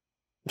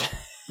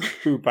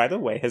 Who, by the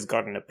way, has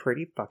gotten a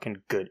pretty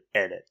fucking good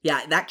edit.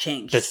 Yeah, that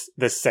changed.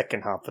 The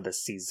second half of the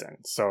season.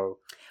 So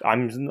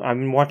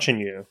I'm watching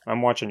you.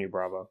 I'm watching you,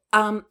 Bravo.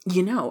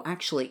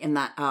 Actually, in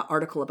that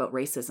article about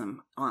racism,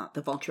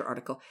 the Vulture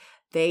article,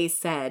 they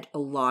said a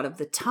lot of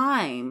the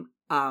time,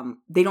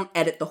 they don't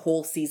edit the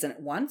whole season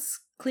at once,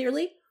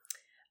 clearly.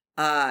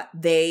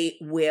 They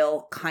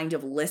will kind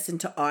of listen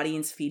to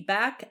audience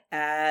feedback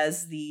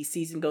as the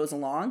season goes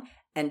along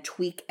and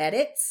tweak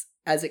edits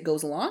as it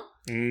goes along.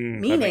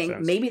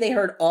 Meaning, maybe they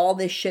heard all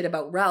this shit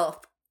about Ralph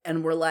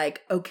and were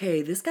like,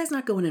 okay, this guy's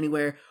not going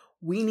anywhere.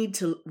 We need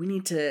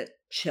to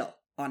chill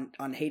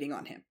on hating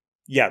on him.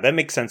 yeah, that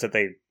makes sense that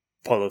they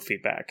follow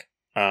feedback.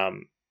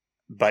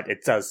 But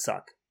it does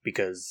suck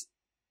because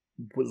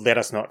let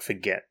us not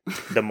forget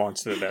the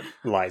monster that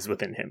lies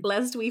within him.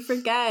 Lest we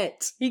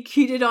forget. He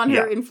cheated on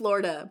her Yeah. in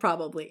Florida,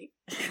 probably.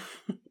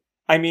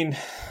 I mean,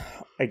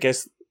 I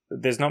guess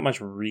there's not much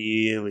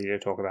really to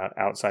talk about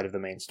outside of the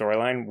main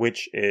storyline,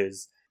 which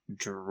is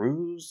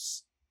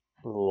Drew's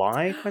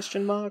lie,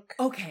 question mark?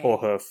 Okay. Or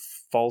her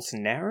false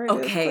narrative,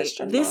 Okay,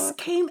 question this mark?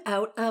 came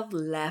out of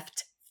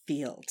left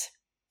field.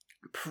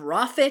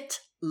 Prophet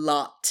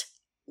Lot.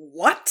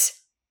 What?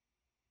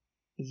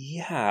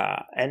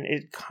 Yeah, and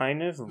it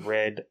kind of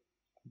read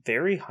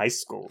very high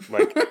school.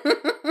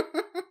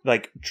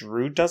 Like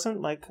Drew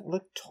doesn't like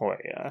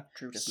Latoya.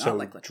 Drew does So not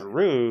like Latoya.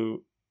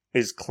 Drew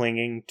is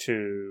clinging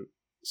to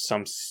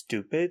some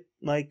stupid,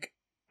 like,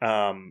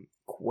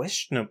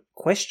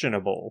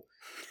 questionable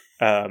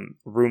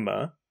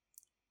rumor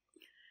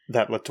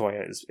that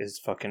Latoya is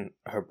fucking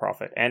her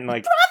prophet. And,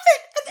 like...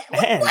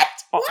 Prophet! And,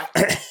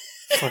 What?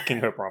 fucking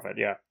her prophet,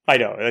 yeah. I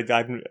know. Like,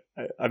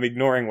 I'm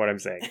ignoring what I'm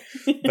saying.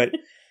 But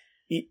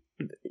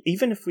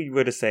even if we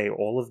were to say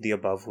all of the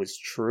above was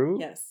true...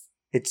 Yes.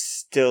 It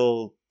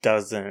still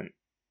doesn't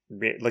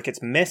like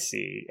it's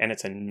messy and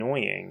it's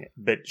annoying,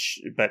 but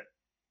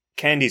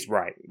Candy's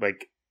right.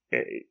 Like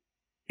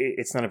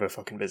it's none of her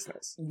fucking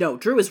business. No,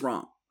 Drew is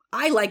wrong.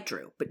 I like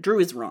Drew, but Drew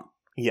is wrong.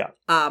 Yeah.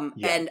 Yeah.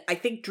 And I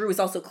think Drew is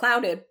also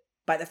clouded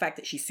by the fact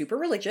that she's super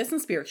religious and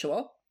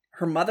spiritual.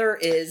 Her mother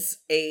is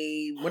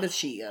what is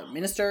she? A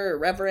minister, a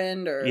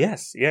reverend, or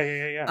yes,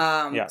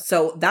 yeah.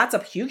 So that's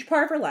a huge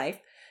part of her life.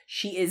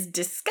 She is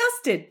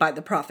disgusted by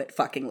the prophet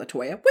fucking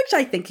Latoya, which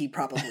I think he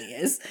probably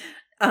is.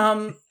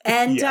 Yeah.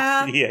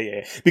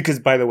 Because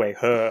by the way,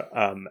 her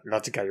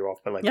not to cut you off,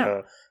 but like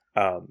her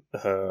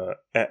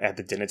at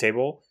the dinner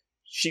table,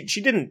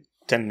 she didn't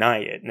deny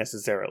it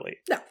necessarily.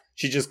 No,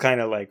 she just kind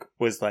of like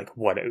was like,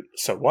 what?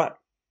 So what?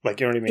 Like,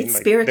 you know what I mean? It's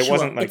like, spiritual. There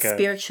wasn't like it's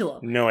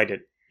spiritual. No, I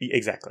did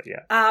exactly.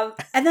 Yeah.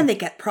 And then they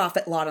get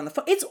Prophet Lot on the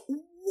phone. It's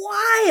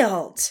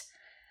wild.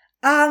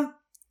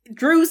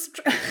 Drew's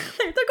they're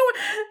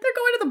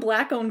going to the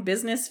black-owned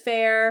business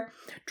fair.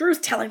 Drew's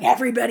telling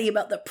everybody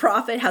about the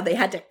prophet, how they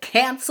had to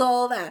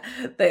cancel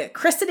the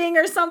christening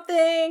or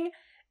something.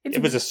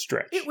 It was a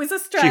stretch. It was a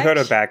stretch. She heard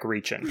her back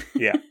reaching.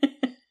 Yeah.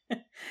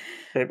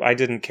 I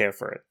didn't care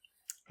for it.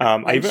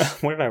 What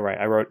did I write?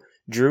 I wrote,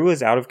 Drew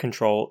is out of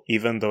control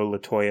even though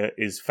Latoya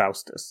is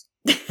Faustus.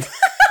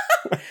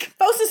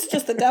 Faustus is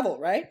just the devil,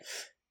 right?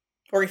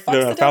 Or he fucks the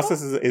devil?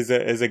 Faustus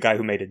is a guy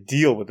who made a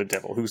deal with the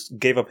devil, who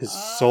gave up his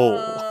soul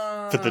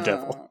to the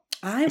devil.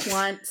 I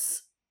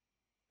once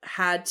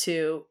I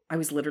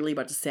was literally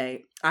about to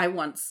say,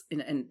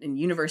 in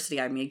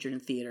university, I majored in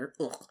theater.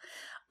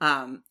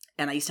 And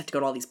I used to have to go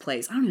to all these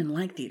plays. I don't even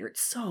like theater.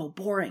 It's so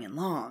boring and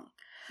long.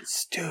 It's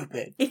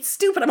stupid. It's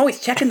stupid. I'm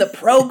always checking the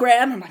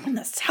program. I'm like, when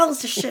the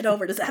hell's this shit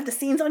over? Does it have the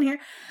scenes on here?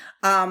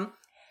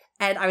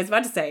 And I was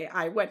about to say,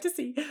 I went to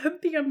see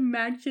the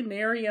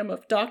Imaginarium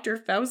of Dr.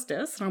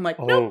 Faustus. And I'm like,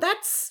 nope,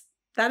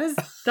 that is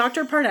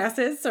Dr.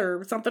 Parnassus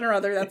or something or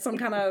other. That's some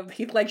kind of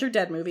Heath Ledger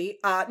dead movie.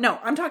 No,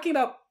 I'm talking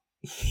about...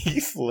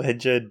 Heath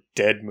Ledger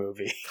dead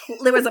movie.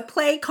 There was a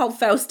play called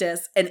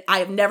Faustus, and I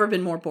have never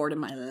been more bored in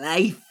my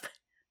life.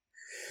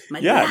 No,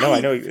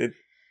 I know.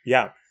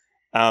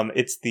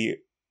 It's the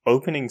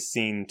opening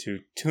scene to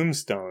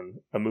Tombstone,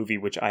 a movie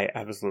which I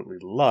absolutely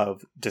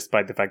love,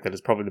 despite the fact that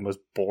it's probably the most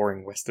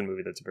boring Western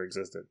movie that's ever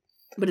existed.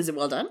 But is it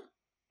well done?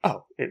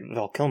 Oh,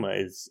 Val Kilmer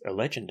is a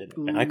legend and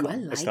an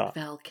icon. I like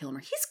Val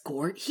Kilmer.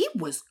 He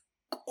was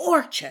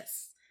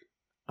gorgeous.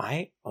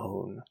 I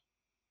own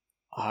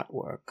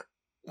artwork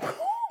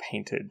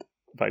painted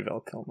by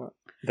Val Kilmer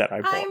that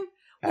I bought.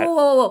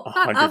 Whoa.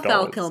 Not of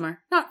Val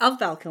Kilmer. Not of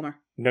Val Kilmer.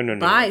 No.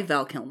 By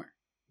Val Kilmer.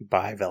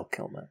 By Val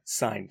Kilmer.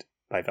 Signed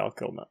by Val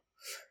Kilmer.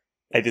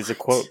 It is a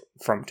quote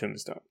from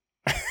Tombstone.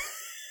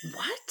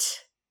 What?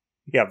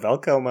 Yeah, Val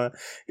Kilmer.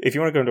 If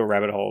you want to go into a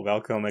rabbit hole,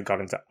 Val Kilmer got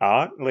into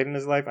art late in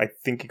his life. I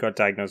think he got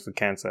diagnosed with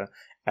cancer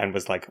and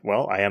was like,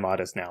 well, I am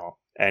artist now.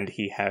 And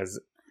he has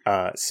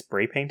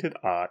spray painted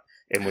art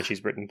in which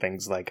he's written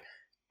things like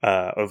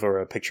over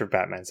a picture of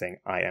Batman saying,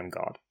 I am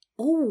God.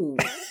 Oh.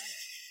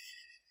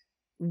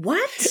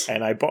 What?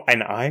 And I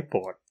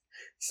bought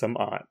some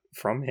art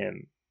from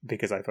him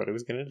because I thought it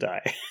was going to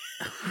die.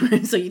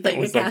 So you thought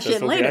you could cash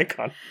in later.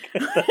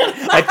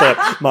 I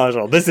thought,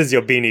 Marshall, this is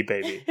your Beanie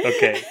Baby.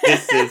 Okay,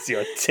 this is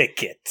your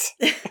ticket.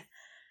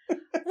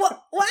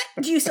 What?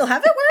 Do you still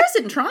have it? Where is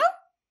it? In Toronto?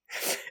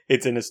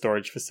 It's in a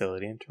storage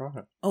facility in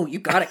Toronto. Oh, you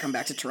got to come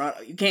back to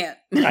Toronto. You can't.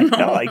 I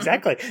know,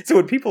 exactly. So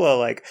when people are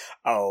like,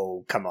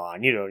 oh, come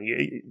on, you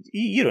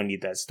don't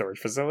need that storage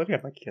facility.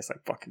 I'm like, yes, I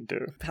fucking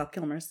do. Val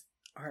Kilmer's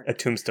art. A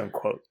Tombstone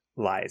quote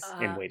lies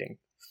in waiting.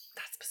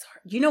 That's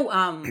bizarre. You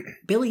know,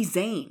 Billy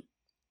Zane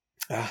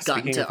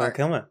got into Val art.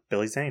 Kilmer,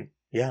 Billy Zane.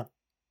 Yeah.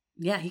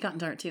 Yeah, he got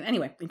into art too.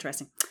 Anyway,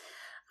 interesting.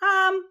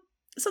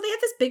 So they had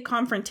this big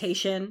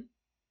confrontation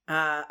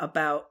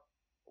about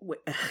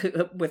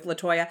with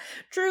Latoya.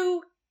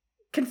 Drew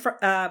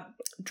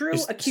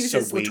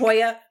accuses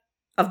Latoya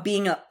of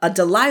being a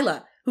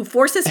Delilah who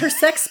forces her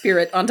sex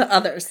spirit onto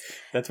others.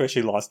 That's where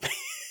she lost me.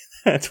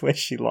 That's where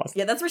she lost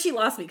me. Yeah, that's where she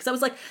lost me. Because I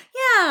was like,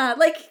 yeah,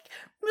 like,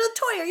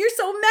 Latoya, you're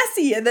so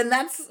messy. And then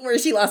that's where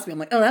she lost me. I'm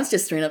like, oh, that's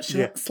just straight up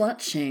slut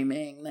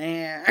shaming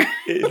there.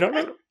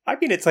 No. I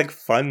mean, it's like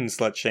fun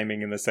slut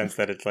shaming in the sense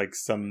that it's like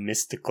some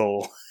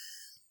mystical,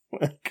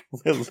 like,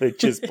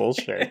 religious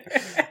bullshit.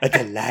 A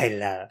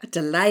Delilah.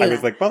 Delilah. I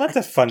was like, well, that's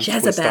a fun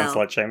Jezebel. twist on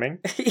slut shaming.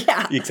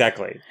 Yeah.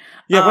 Exactly.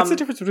 Yeah, what's the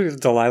difference between a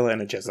Delilah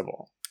and a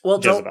Jezebel? Well,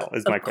 Jezebel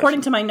is my question.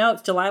 According to my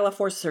notes, Delilah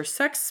forces her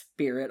sex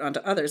spirit onto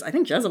others. I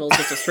think Jezebel is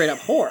just a straight up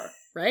whore,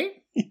 right?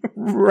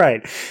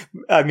 Right.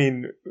 I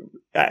mean,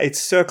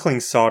 it's circling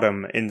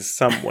Sodom in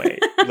some way.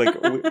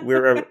 Like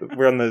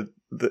we're on the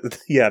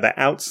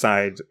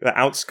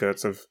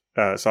outskirts of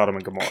Sodom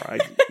and Gomorrah.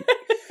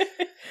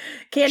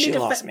 Candy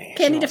lost me.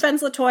 Candy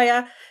defends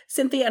Latoya.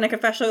 Cynthia in a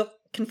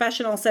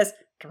confessional says,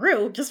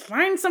 "Drew, just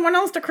find someone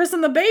else to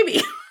christen the baby,"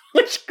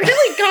 which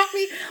really got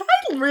me.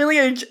 I really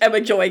am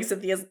enjoying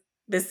Cynthia's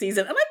this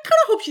season, and I kind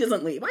of hope she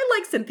doesn't leave. I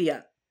like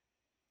Cynthia.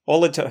 Who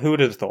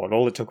would have thought?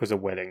 All it took was a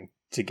wedding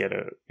to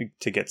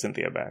get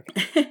Cynthia back.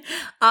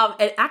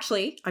 And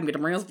actually, I'm going to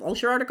bring this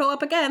Vulture article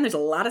up again. There's a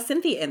lot of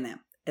Cynthia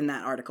in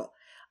that article,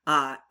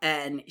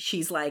 and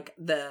she's like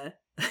the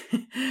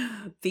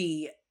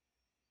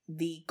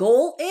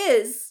goal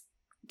is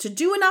to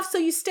do enough so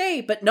you stay,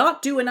 but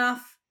not do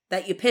enough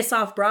that you piss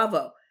off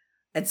Bravo.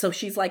 And so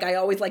she's like, I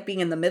always like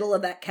being in the middle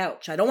of that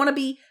couch. I don't want to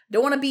be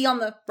on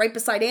the right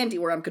beside Andy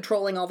where I'm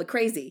controlling all the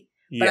crazy.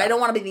 But I don't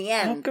want to be the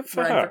end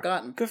where I'm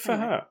forgotten. Good for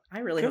her. I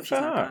really hope she's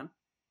not gone.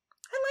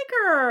 I like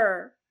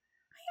her.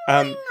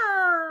 I like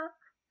her.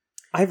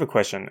 I have a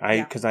question.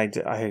 Because I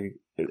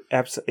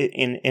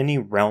in any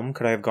realm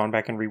could I have gone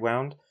back and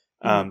rewound?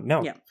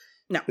 No. Yeah.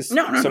 No.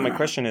 So my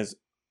question is,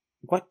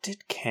 what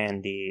did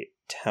Candy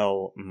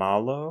tell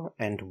Marlo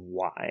and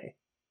why?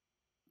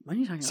 What are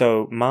you talking about?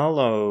 So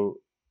Marlo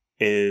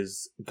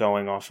is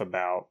going off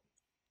about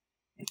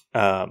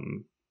oh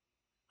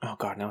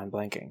god, now I'm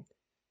blanking.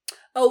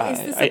 Oh, is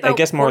this about I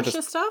guess more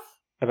Portia stuff?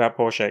 About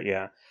Portia,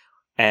 yeah.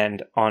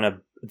 And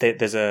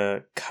there's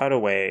a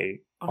cutaway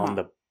on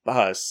the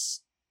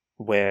bus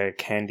where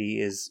Candy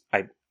is.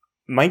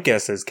 My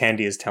guess is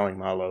Candy is telling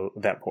Marlo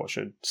that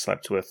Portia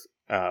slept with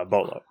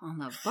Bolo. On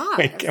the bus.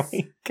 Wait,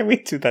 can we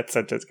do that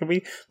sentence? Can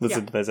we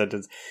listen to that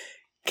sentence?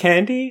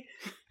 Candy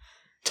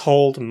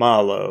told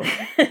Marlo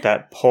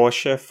that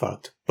Portia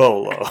fucked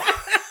Bolo.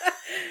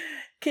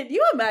 Can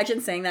you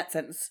imagine saying that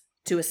sentence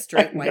to a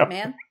straight white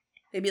man?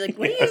 They'd be like,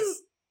 "What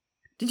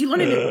did you learn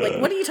to do?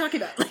 Like, what are you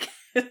talking about? Like,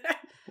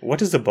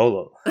 what is a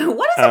bolo?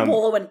 What is a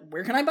bolo and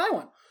where can I buy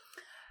one?"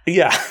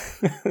 Yeah.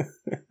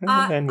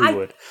 Then we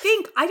would.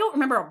 I don't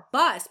remember a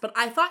bus, but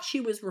I thought she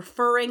was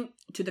referring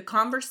to the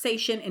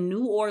conversation in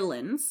New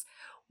Orleans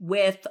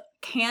with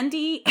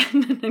Candy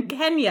and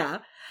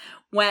Kenya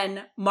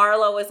when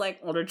Marlo was like,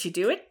 well, did she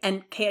do it?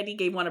 And Candy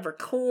gave one of her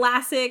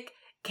classic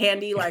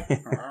Candy, like, I'm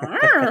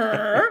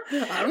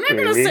not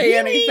going to say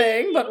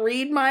anything, but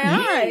read my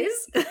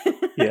eyes.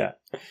 Yeah.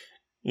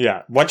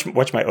 Yeah.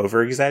 Watch my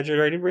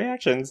over-exaggerated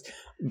reactions.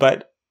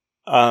 But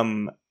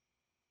my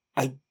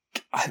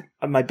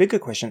bigger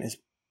question is,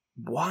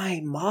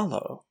 why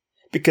Marlo?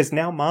 Because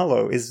now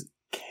Marlo is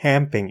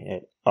camping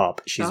it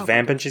up. She's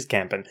vamping, she's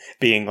camping,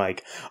 being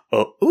like,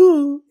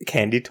 ooh,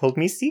 Candy told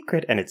me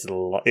secret, and it's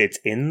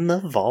in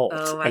the vault.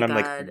 Oh my and I'm God.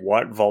 like,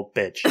 what vault,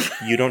 bitch?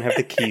 You don't have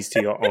the keys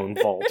to your own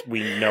vault.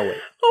 We know it.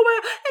 Oh my!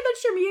 And then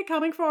Shamia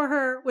coming for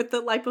her with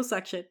the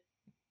liposuction,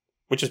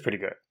 which is pretty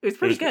good. It was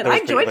pretty good. I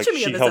enjoyed Shamia.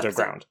 She this held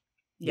episode. her ground.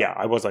 Yeah,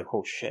 I was like,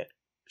 oh shit.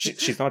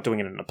 She's not doing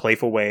it in a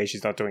playful way.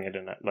 She's not doing it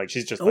in a, like,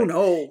 she's just like,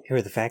 no. Here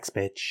are the facts,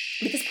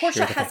 bitch. Because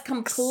Portia has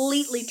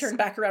completely turned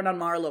back around on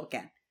Marlo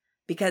again.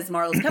 Because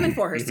Marlo's coming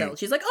for her still.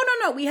 She's like, oh,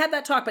 no, we had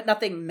that talk, but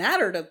nothing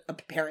mattered,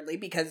 apparently,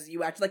 because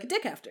you acted like a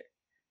dick after.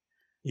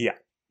 Yeah.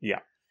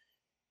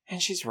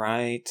 And she's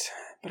right.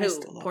 But Who, I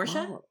still love Portia?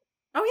 Marlo.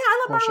 Oh, yeah,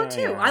 I love Marlo,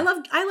 too.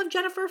 Yeah. I love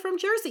Jennifer from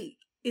Jersey.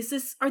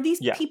 Are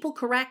these people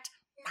correct?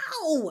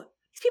 No!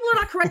 These people are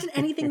not correct in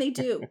anything they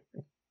do.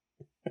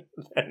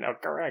 They're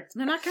not correct.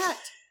 They're not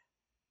correct.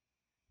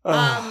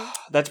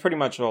 That's pretty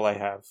much all I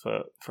have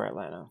for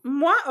Atlanta.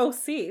 What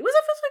OC? It was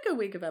a good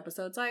week of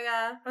episodes.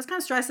 I was kind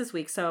of stressed this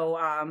week, so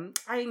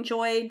I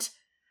enjoyed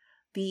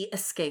the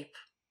escape.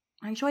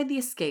 I enjoyed the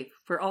escape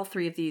for all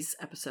three of these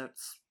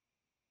episodes.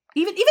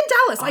 Even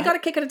Dallas. I got a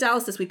kick out of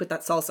Dallas this week with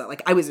that salsa.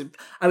 Like I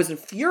was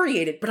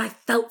infuriated, but I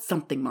felt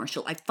something,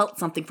 Marshall. I felt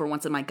something for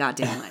once in my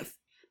goddamn life.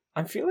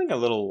 I'm feeling a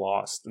little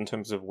lost in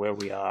terms of where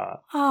we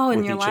are. In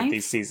with your each life? of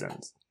these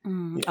seasons.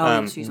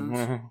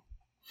 Seasons.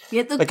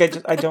 Yeah,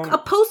 I don't. A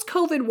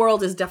post-COVID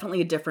world is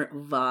definitely a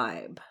different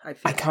vibe.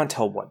 I can't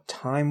tell what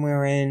time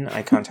we're in.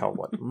 I can't tell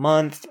what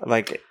month.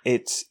 Like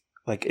it's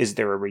like, is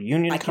there a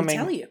reunion coming?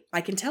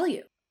 I can tell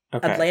you.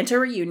 Okay. Atlanta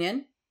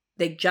reunion.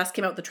 They just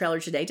came out with the trailer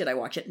today. Did I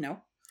watch it?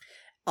 No.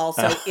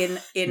 Also,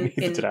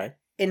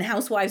 in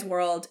Housewives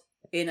world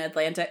in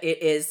Atlanta,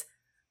 it is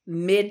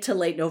mid to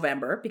late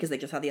November because they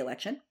just had the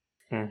election.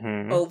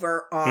 Mm-hmm.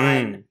 Over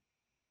on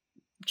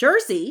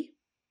Jersey,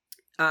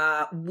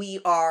 we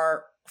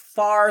are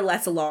far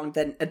less along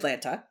than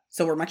Atlanta.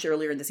 So we're much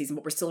earlier in the season,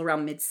 but we're still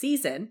around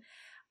mid-season.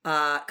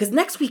 Because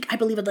next week, I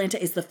believe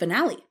Atlanta is the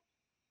finale.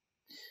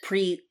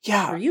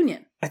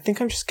 Pre-reunion. I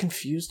think I'm just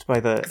confused by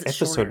the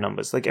episode shorter.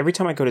 numbers. Like, every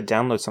time I go to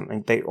download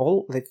something, they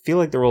feel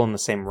like they're all in the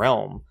same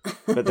realm.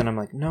 But then I'm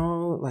like,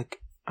 no, like,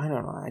 I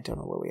don't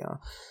know where we are.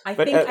 I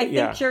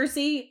think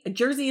Jersey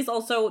is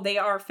also, they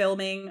are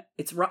filming,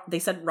 they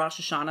said Rosh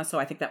Hashanah, so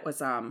I think that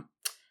was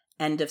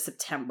end of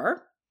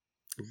September.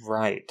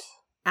 Right.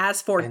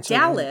 As for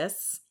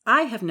Dallas,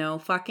 I have no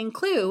fucking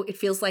clue. It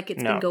feels like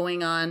it's been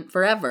going on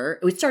forever.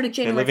 It started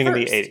January 1st. They're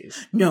living in the 80s.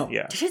 No.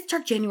 Yeah. Did it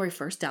start January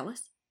 1st,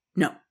 Dallas?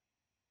 No.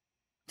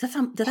 Does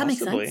that make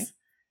sense?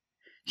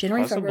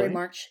 January, February,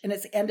 March, and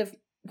it's the end of,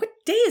 what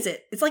day is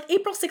it? It's like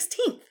April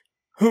 16th.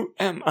 Who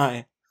am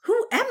I?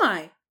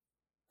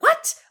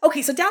 What?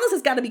 Okay, so Dallas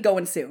has got to be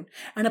going soon.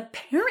 And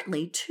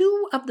apparently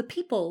 2 of the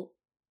people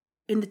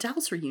in the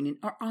Dallas reunion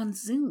are on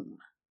Zoom.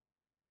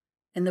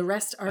 And the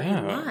rest are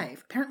in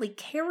live. Apparently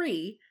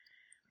Carrie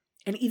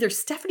and either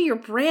Stephanie or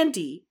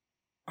Brandy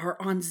are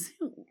on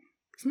Zoom.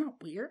 Isn't that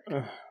weird?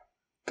 God,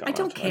 I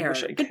don't care.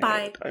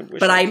 Goodbye.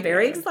 But I'm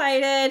very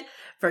excited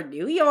for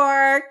New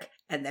York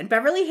and then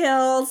Beverly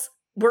Hills.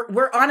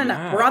 We're on and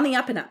up. We're on the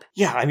up and up.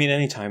 Yeah, I mean,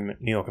 anytime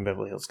New York and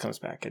Beverly Hills comes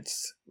back,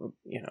 it's,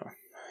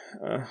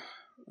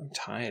 I'm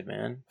tired,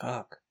 man.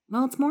 Fuck.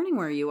 Well, it's morning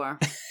where you are.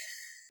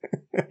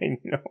 I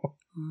know.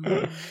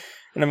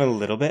 And I'm a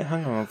little bit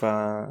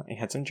hungover. I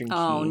had some drinkies.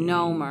 Oh,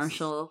 no,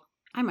 Marshall.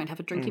 I might have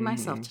a drinky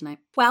myself tonight.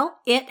 Well,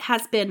 it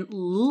has been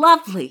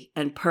lovely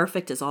and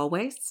perfect as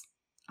always.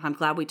 I'm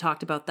glad we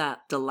talked about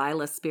that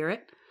Delilah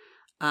spirit.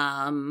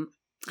 I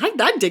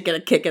did get a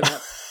kick in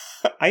that.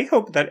 I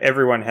hope that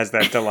everyone has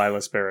that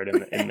Delilah spirit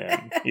in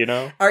them, you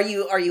know? Are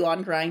you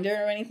on Grindr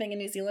or anything in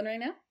New Zealand right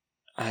now?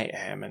 I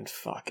am, and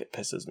fuck, it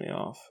pisses me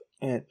off.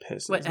 It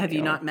pisses me off. Have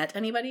you not met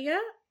anybody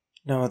yet?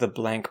 No, the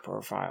blank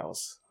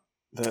profiles.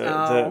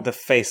 The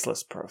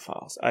faceless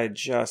profiles. I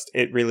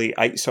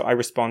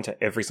respond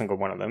to every single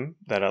one of them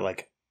that are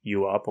like,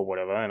 you up or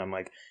whatever, and I'm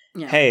like,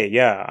 hey,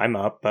 yeah, I'm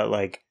up, but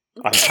like,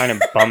 I'm kind of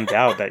bummed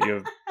out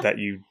that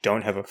you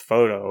don't have a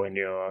photo and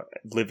you're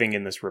living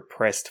in this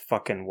repressed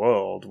fucking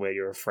world where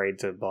you're afraid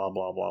to blah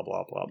blah blah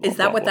blah blah. Is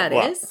that what that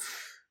is?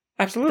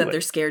 Absolutely. That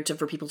they're scared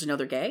for people to know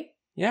they're gay?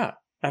 Yeah,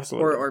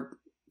 absolutely. Or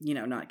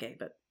not gay,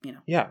 but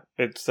Yeah,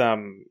 it's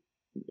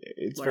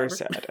very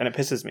sad and it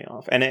pisses me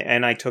off.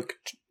 And I took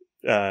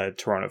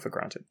Toronto for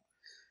granted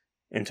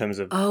in terms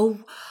of I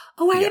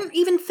didn't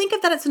even think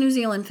of that. It's a New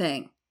Zealand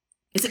thing.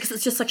 Is it because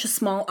it's just such a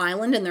small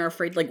island and they're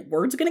afraid like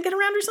word's going to get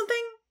around or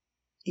something?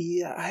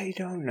 Yeah, I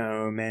don't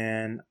know,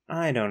 man.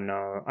 I don't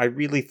know. I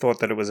really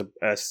thought that it was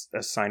a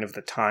sign of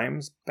the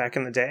times back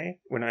in the day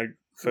when I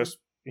first,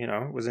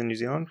 was in New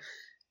Zealand.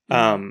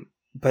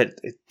 But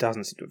it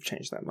doesn't seem to have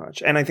changed that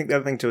much. And I think the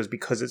other thing too is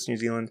because it's New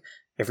Zealand,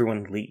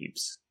 everyone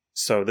leaves.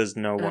 So there's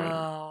no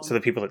one. So the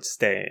people that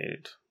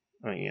stayed,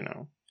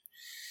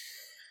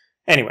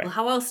 Anyway. Well,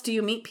 how else do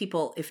you meet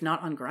people if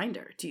not on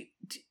Grindr?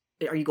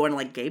 Are you going to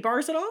like gay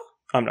bars at all?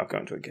 I'm not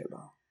going to a gay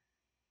bar.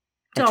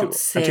 I'm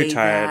too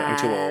tired. that. I'm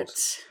too old.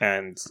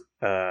 And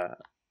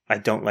I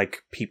don't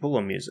like people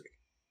or music.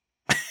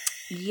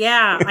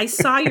 Yeah, I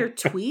saw your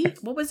tweet.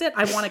 What was it?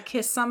 I want to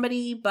kiss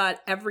somebody,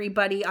 but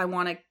everybody I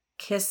want to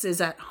kiss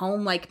is at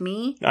home like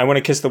me. I want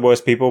to kiss the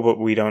worst people, but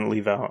we don't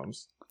leave our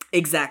homes.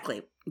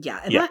 Exactly. Yeah.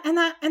 And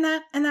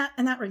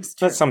that rings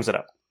true. That sums it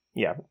up.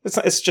 Yeah.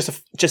 It's just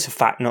a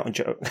fact, not a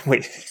joke.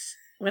 Wait.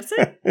 What's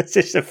it? It's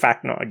just a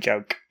fact, not a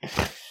joke.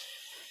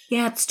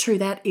 Yeah, it's true.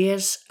 That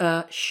is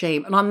a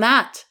shame. And on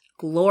that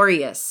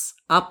glorious,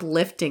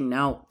 uplifting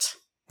note,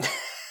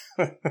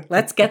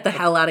 let's get the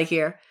hell out of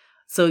here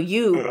so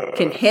you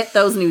can hit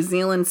those New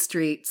Zealand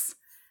streets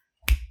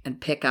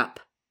and pick up.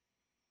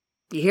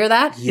 You hear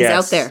that? Yes. He's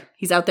out there.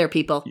 He's out there,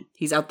 people.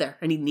 He's out there,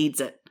 and he needs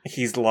it.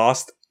 He's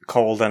lost,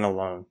 cold, and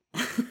alone.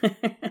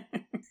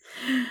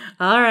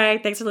 All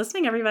right. Thanks for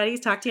listening, everybody.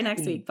 Talk to you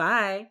next week.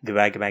 Bye.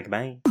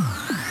 Goodbye.